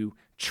given you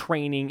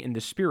training in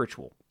the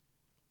spiritual.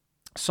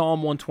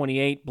 Psalm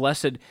 128,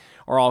 blessed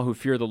are all who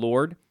fear the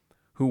Lord,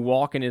 who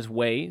walk in his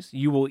ways.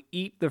 You will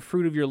eat the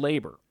fruit of your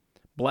labor.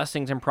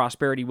 Blessings and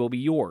prosperity will be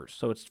yours.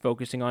 So it's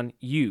focusing on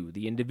you,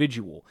 the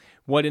individual.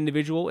 What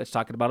individual? It's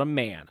talking about a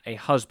man, a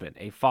husband,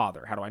 a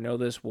father. How do I know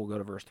this? We'll go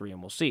to verse 3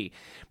 and we'll see.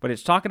 But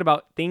it's talking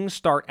about things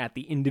start at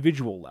the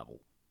individual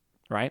level,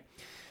 right?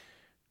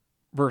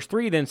 Verse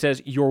 3 then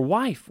says, your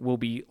wife will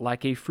be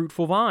like a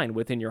fruitful vine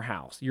within your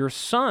house. Your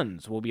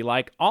sons will be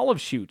like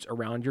olive shoots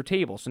around your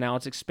table. So now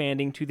it's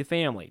expanding to the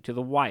family, to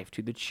the wife,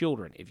 to the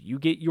children. If you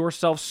get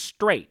yourself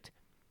straight,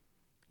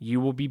 you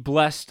will be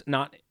blessed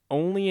not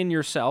only in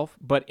yourself,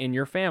 but in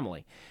your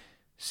family.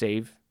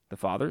 Save the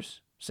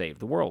fathers, save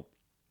the world.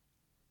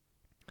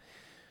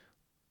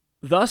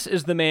 Thus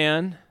is the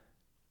man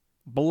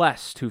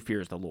blessed who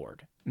fears the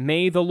Lord.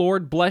 May the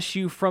Lord bless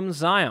you from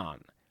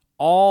Zion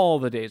all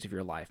the days of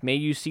your life. May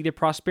you see the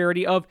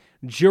prosperity of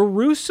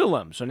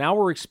Jerusalem. So now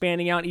we're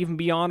expanding out even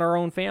beyond our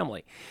own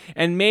family.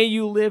 And may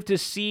you live to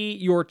see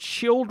your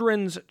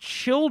children's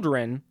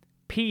children.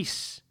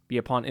 Peace be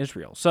upon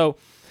Israel. So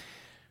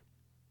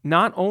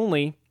not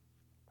only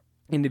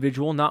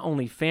individual, not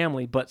only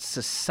family, but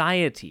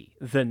society,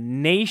 the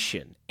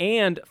nation,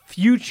 and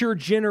future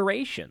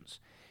generations.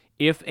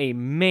 If a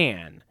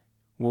man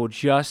will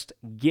just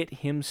get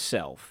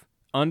himself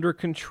under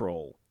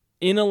control,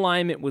 in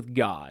alignment with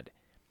God,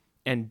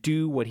 and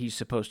do what he's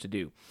supposed to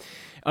do.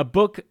 A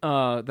book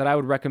that I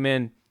would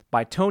recommend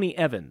by Tony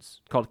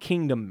Evans called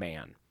Kingdom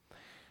Man.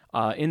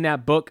 In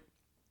that book,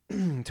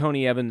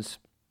 Tony Evans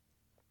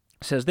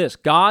says this: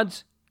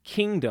 God's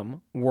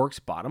kingdom works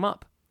bottom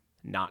up,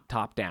 not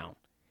top down.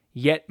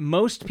 Yet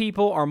most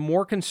people are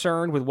more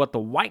concerned with what the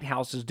White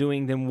House is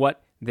doing than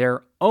what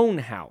their own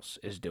house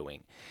is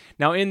doing.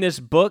 Now, in this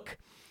book,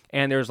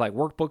 and there's like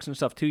workbooks and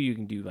stuff too, you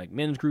can do like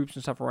men's groups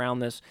and stuff around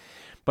this.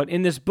 But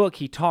in this book,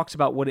 he talks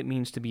about what it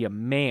means to be a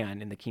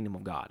man in the kingdom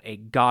of God, a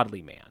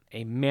godly man,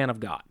 a man of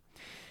God.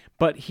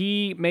 But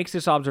he makes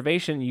this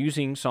observation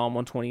using Psalm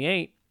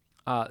 128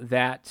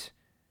 that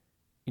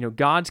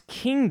God's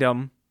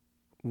kingdom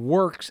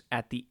works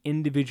at the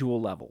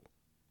individual level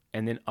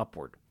and then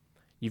upward.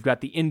 You've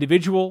got the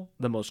individual,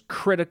 the most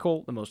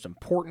critical, the most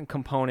important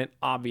component,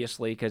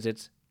 obviously, because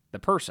it's the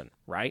person,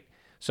 right?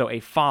 So a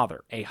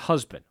father, a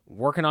husband,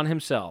 working on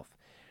himself,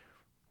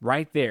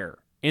 right there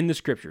in the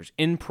scriptures,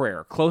 in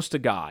prayer, close to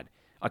God,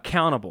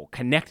 accountable,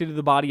 connected to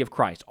the body of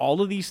Christ,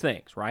 all of these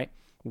things, right,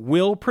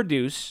 will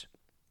produce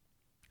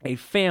a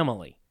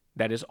family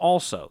that is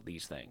also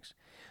these things,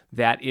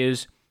 that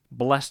is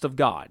blessed of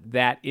God,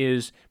 that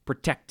is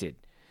protected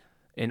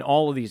in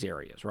all of these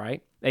areas,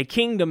 right? A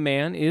kingdom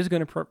man is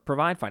going to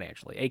provide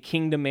financially. A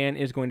kingdom man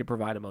is going to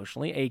provide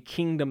emotionally. A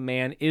kingdom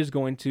man is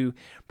going to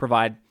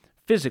provide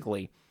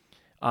physically.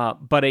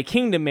 But a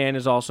kingdom man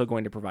is also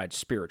going to provide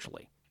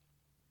spiritually.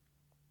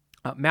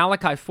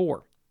 Malachi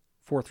 4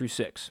 through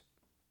 6.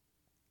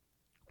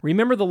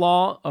 Remember the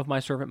law of my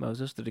servant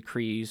Moses, the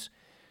decrees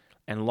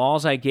and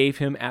laws I gave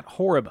him at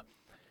Horeb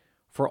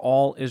for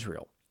all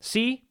Israel.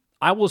 See,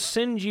 I will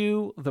send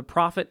you the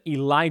prophet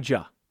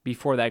Elijah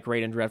before that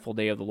great and dreadful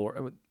day of the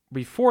Lord.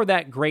 Before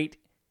that great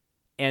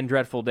and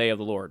dreadful day of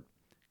the Lord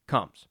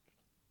comes.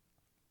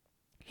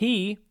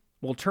 He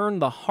will turn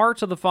the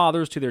hearts of the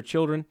fathers to their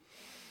children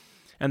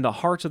and the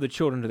hearts of the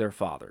children to their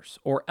fathers,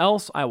 or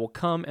else I will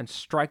come and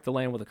strike the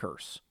land with a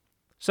curse.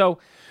 So,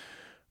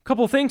 a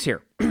couple of things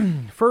here.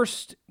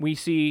 First, we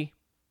see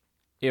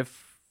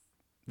if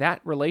that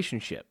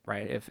relationship,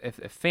 right,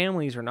 if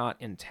families are not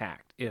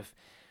intact, if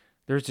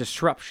there's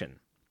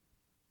disruption,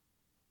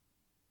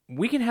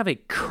 we can have a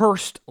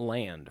cursed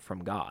land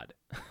from God.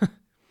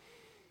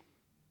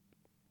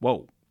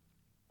 Whoa.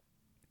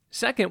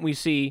 Second, we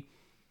see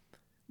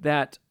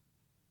that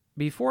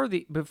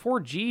before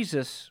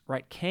Jesus,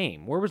 right,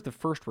 came, where was the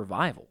first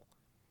revival?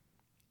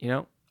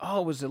 It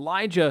was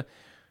Elijah,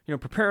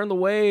 preparing the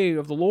way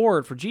of the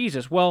Lord for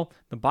Jesus. Well,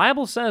 the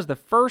Bible says the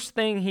first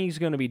thing he's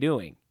going to be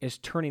doing is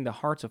turning the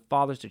hearts of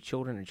fathers to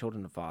children and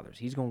children to fathers.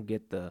 He's going to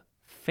get the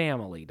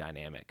family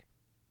dynamic.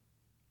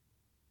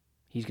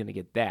 He's going to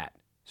get that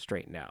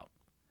straightened out.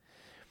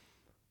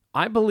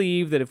 I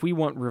believe that if we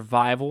want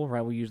revival,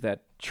 right, we use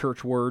that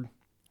church word,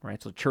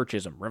 right, so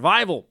churchism,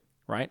 revival,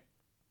 right?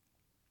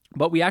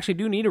 But we actually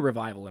do need a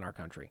revival in our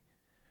country.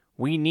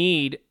 We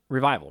need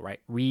revival, right?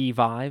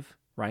 Revive,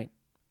 right?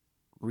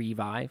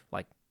 Revive,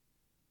 like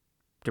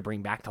to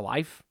bring back to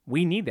life.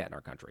 We need that in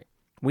our country.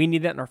 We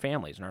need that in our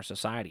families, in our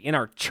society, in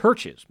our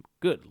churches.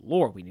 Good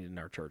Lord, we need it in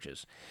our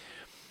churches.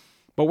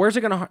 But where's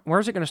it going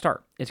to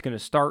start? It's going to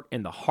start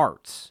in the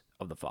hearts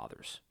of the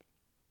fathers.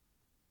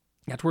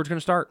 That's where it's going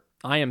to start.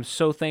 I am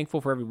so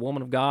thankful for every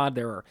woman of God.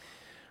 There are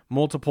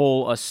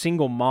multiple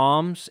single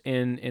moms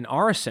in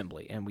our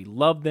assembly, and we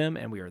love them,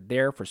 and we are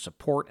there for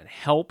support and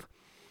help.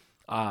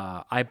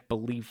 I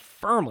believe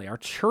firmly, our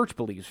church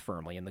believes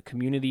firmly in the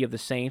community of the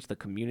saints, the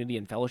community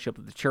and fellowship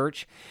of the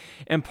church.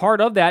 And part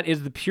of that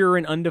is the pure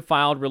and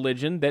undefiled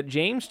religion that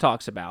James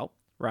talks about,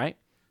 right?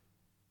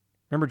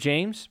 Remember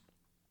James?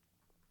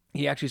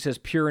 He actually says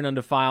pure and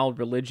undefiled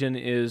religion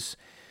is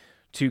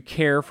to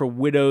care for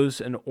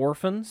widows and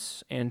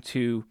orphans and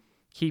to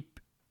keep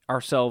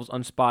ourselves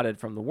unspotted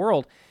from the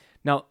world.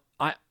 Now,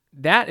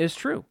 that is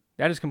true.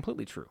 That is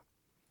completely true.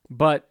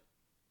 But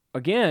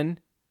again,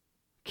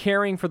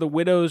 caring for the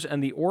widows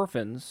and the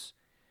orphans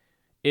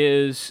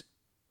is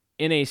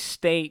in a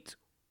state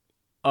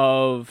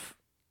of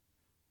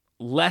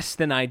less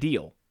than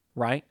ideal,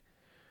 right?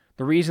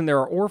 The reason there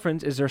are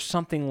orphans is there's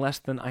something less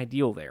than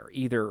ideal there.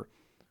 Either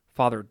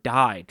father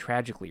died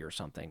tragically or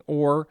something,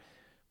 or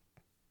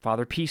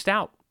father pieced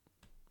out,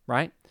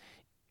 right?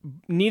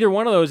 Neither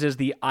one of those is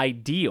the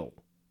ideal.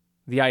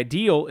 The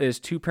ideal is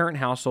two-parent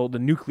household, the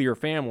nuclear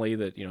family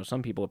that,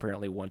 some people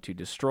apparently want to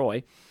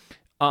destroy.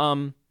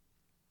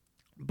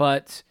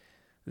 But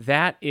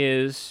that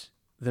is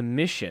the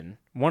mission,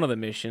 one of the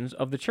missions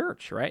of the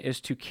church, right? Is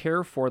to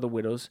care for the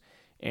widows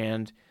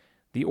and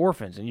the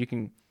orphans. And you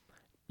can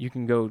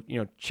go,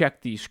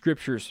 check the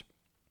scriptures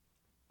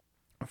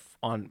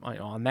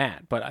on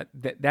that. But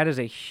that is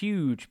a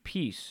huge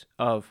piece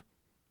of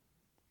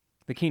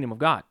the kingdom of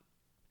God.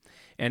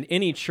 And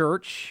any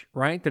church,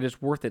 right, that is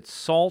worth its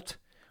salt,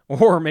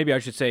 or maybe I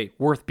should say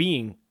worth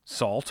being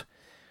salt,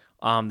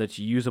 that's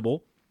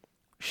usable,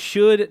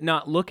 should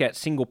not look at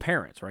single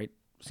parents, right?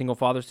 Single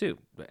fathers too,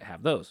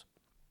 have those.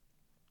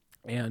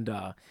 And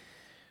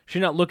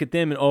should not look at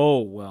them and,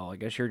 I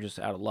guess you're just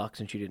out of luck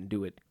since you didn't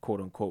do it,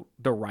 quote unquote,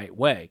 the right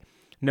way.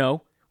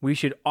 No, we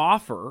should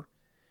offer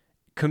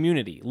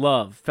community,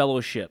 love,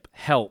 fellowship,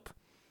 help,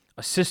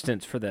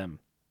 assistance for them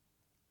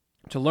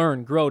to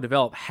learn, grow,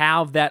 develop,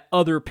 have that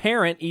other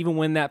parent even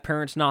when that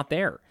parent's not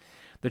there.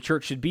 The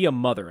church should be a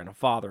mother and a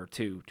father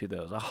to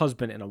those, a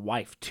husband and a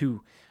wife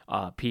to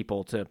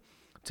people to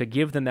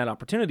give them that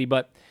opportunity.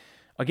 But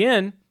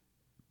again,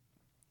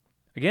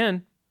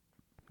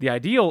 the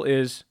ideal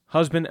is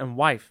husband and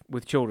wife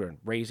with children,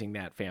 raising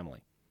that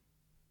family.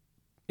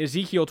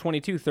 Ezekiel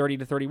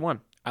 22:30-31.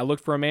 I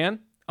looked for a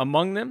man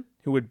among them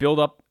who would build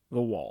up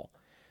the wall,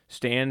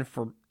 stand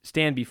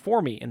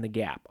before me in the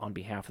gap on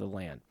behalf of the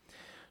land,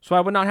 so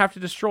I would not have to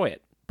destroy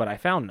it, but I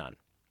found none.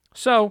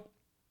 So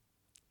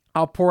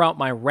I'll pour out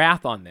my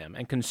wrath on them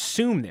and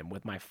consume them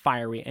with my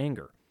fiery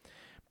anger,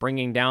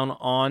 bringing down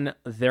on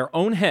their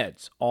own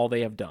heads all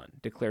they have done,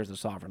 declares the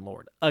sovereign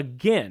Lord.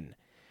 Again,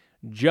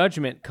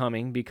 judgment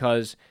coming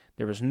because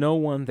there was no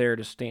one there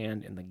to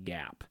stand in the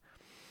gap.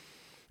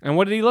 And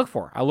what did he look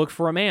for? I looked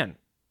for a man.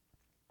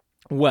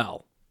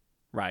 Well,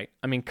 right?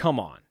 I mean, come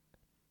on.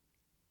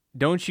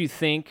 Don't you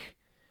think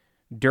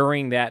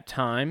during that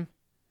time,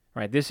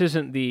 right? This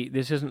isn't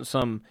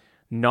some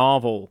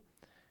novel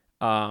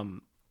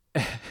about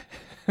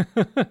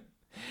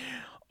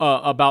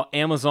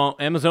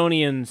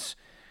Amazonians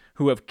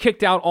who have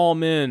kicked out all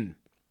men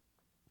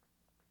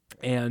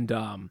and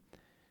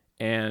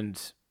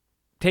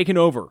taken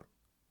over,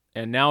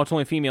 and now it's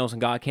only females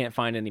and God can't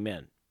find any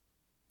men.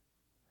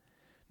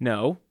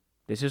 No,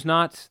 this is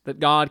not that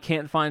God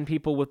can't find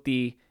people with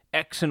the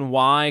X and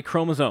Y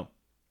chromosome.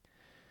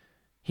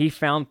 He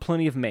found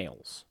plenty of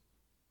males,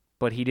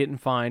 but he didn't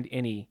find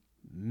any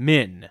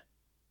men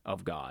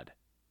of God,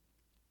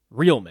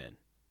 real men.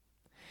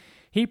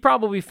 He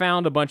probably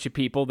found a bunch of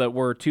people that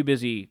were too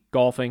busy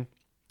golfing,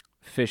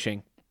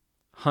 fishing,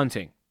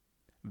 hunting,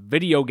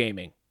 video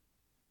gaming.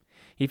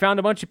 He found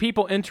a bunch of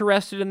people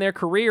interested in their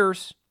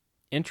careers,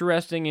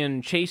 interested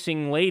in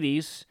chasing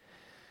ladies,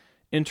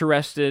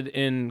 interested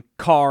in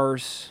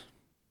cars,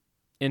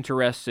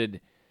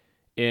 interested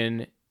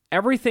in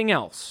everything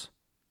else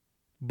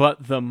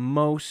but the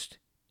most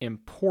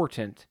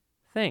important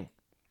thing,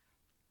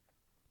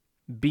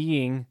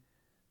 being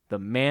the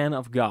man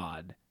of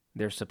God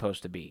they're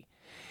supposed to be.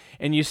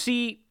 And you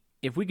see,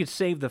 if we could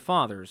save the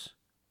fathers,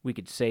 we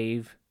could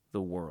save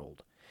the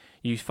world.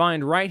 You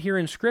find right here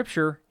in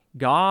Scripture,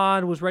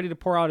 God was ready to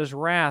pour out his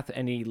wrath,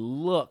 and he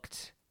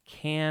looked,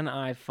 can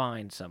I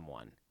find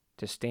someone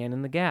to stand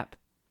in the gap?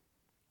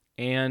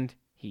 And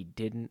he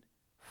didn't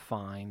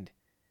find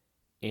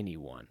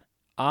anyone.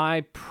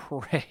 I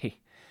pray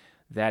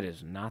that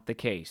is not the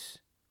case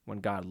when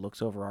God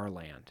looks over our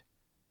land,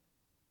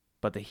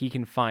 but that he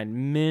can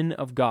find men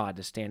of God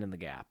to stand in the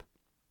gap.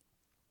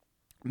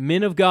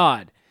 Men of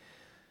God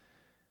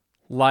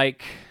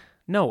like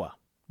Noah.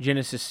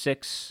 Genesis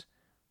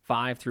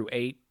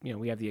 6:5-8.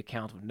 We have the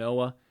account of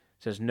Noah.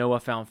 It says Noah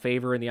found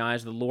favor in the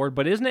eyes of the Lord.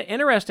 But isn't it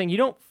interesting? You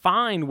don't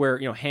find where,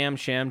 Ham,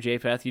 Shem,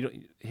 Japheth,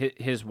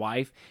 his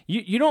wife,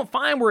 you don't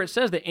find where it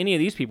says that any of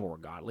these people were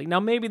godly. Now,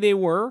 maybe they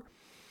were.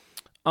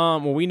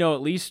 We know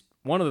at least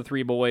one of the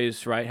three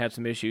boys, right, had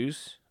some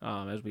issues,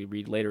 as we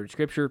read later in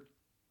Scripture.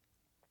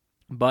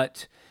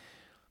 But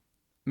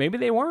maybe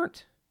they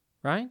weren't,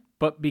 right?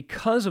 But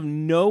because of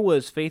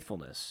Noah's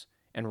faithfulness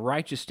and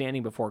righteous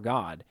standing before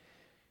God,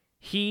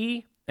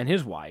 he and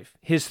his wife,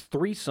 his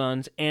 3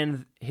 sons,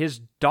 and his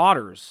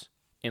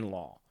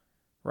daughters-in-law,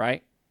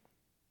 right,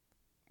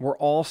 were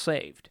all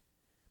saved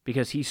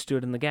because he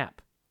stood in the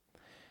gap.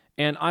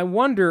 And I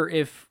wonder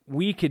if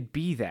we could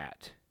be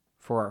that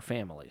for our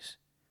families.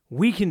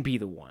 We can be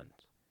the ones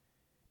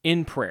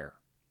in prayer.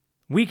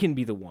 We can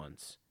be the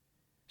ones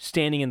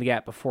standing in the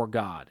gap before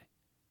God,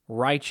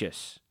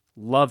 righteous,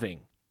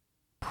 loving,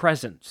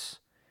 presence.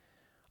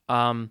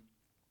 John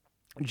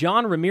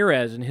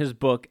Ramirez, in his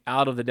book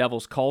Out of the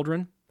Devil's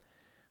Cauldron,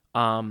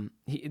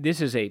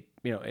 this is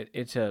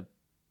it's a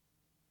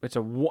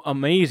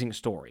amazing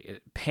story.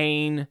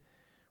 Pain,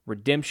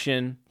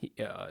 redemption.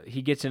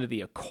 He gets into the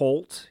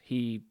occult.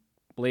 He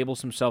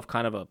labels himself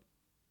kind of a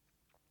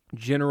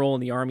general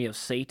in the army of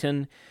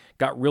Satan.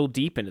 Got real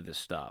deep into this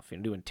stuff,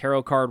 doing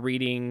tarot card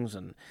readings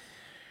and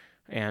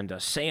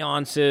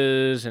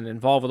seances, and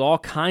involved with all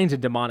kinds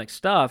of demonic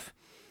stuff.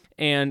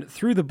 And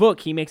through the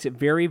book, he makes it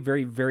very,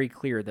 very, very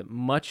clear that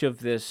much of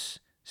this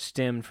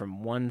stemmed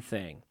from one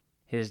thing: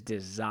 his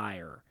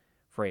desire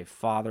for a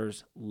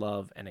father's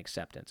love and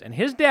acceptance. And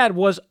his dad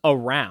was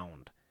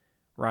around,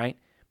 right?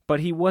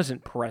 But he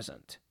wasn't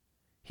present.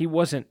 There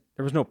was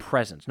no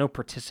presence, no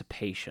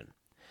participation.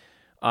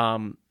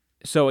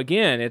 So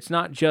again, it's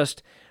not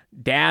just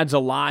dad's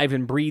alive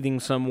and breathing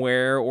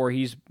somewhere, or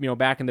he's,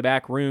 back in the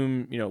back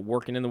room,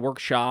 working in the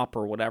workshop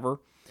or whatever.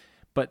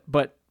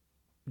 But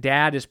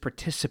dad is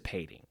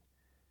participating.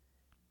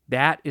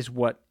 That is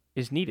what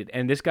is needed.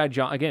 And this guy,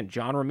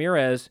 John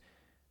Ramirez,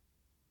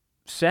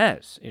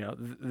 says,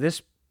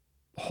 this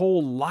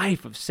whole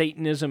life of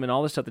Satanism and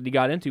all this stuff that he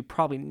got into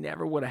probably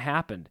never would have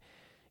happened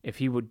if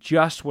he would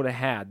have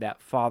had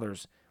that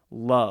father's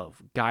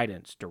love,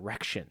 guidance,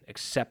 direction,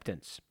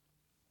 acceptance.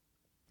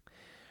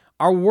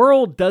 Our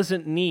world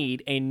doesn't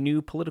need a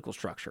new political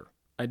structure.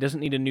 It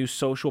doesn't need a new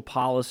social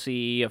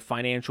policy, a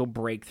financial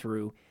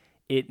breakthrough.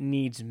 It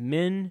needs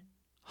men,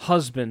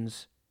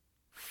 husbands,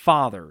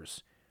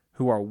 fathers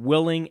who are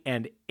willing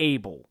and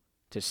able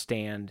to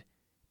stand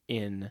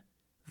in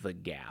the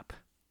gap.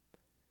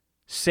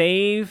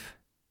 Save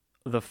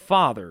the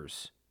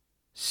fathers,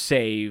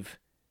 save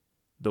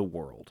the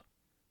world.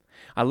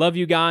 I love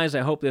you guys.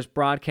 I hope this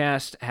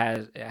broadcast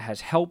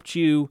has helped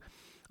you.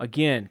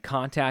 Again,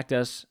 contact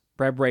us,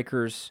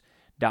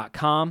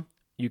 breadbreakers.com.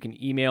 You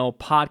can email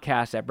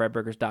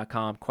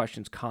podcast@breadbreakers.com,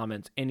 questions,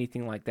 comments,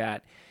 anything like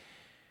that.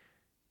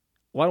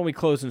 Why don't we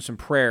close in some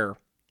prayer?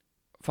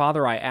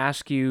 Father, I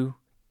ask you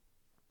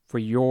for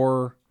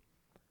your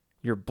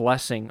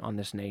blessing on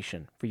this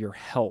nation, for your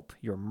help,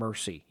 your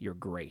mercy, your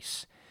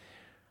grace.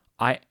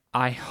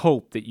 I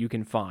hope that you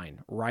can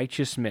find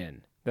righteous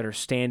men that are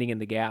standing in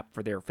the gap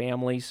for their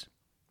families,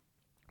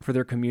 for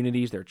their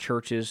communities, their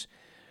churches,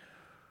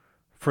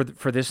 for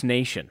this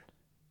nation.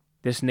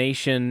 This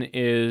nation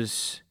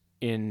is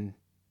in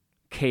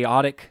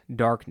chaotic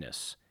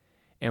darkness,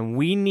 and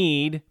we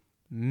need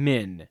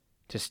men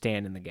to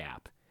stand in the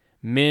gap,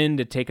 men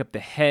to take up the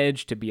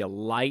hedge, to be a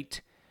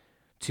light,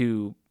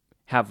 to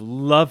have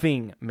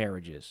loving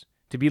marriages,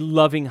 to be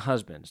loving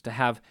husbands, to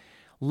have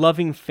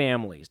loving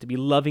families, to be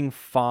loving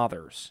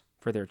fathers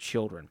for their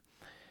children.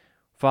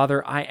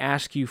 Father, I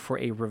ask you for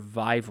a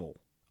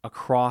revival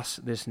across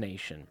this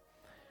nation,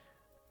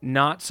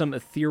 not some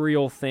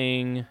ethereal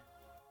thing,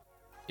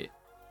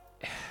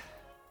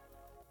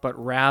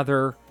 but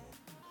rather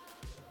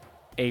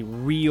a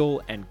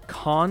real and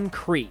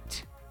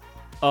concrete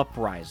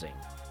uprising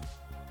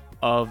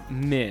of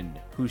men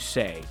who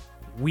say,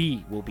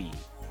 we will be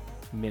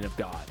men of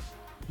God.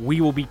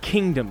 We will be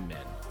kingdom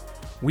men.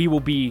 We will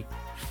be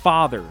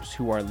fathers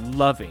who are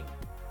loving,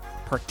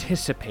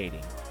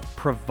 participating,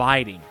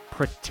 providing,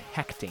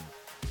 protecting,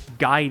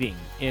 guiding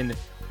in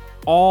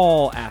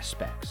all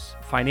aspects,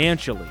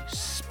 financially,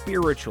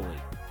 spiritually,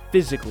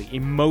 physically,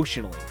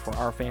 emotionally, for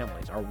our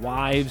families, our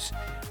wives,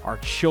 our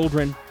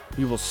children.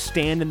 We will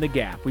stand in the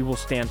gap. We will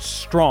stand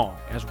strong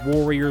as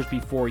warriors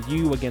before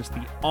you against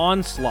the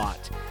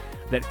onslaught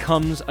that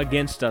comes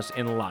against us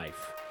in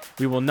life.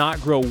 We will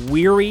not grow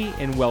weary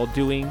in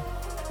well-doing,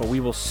 but we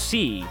will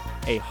see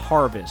a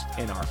harvest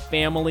in our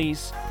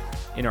families,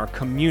 in our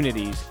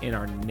communities, in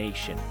our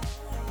nation.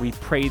 We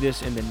pray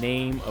this in the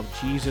name of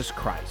Jesus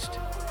Christ.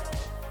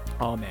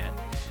 Amen.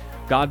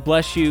 God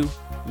bless you,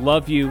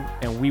 love you,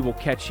 and we will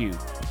catch you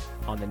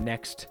on the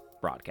next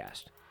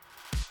broadcast.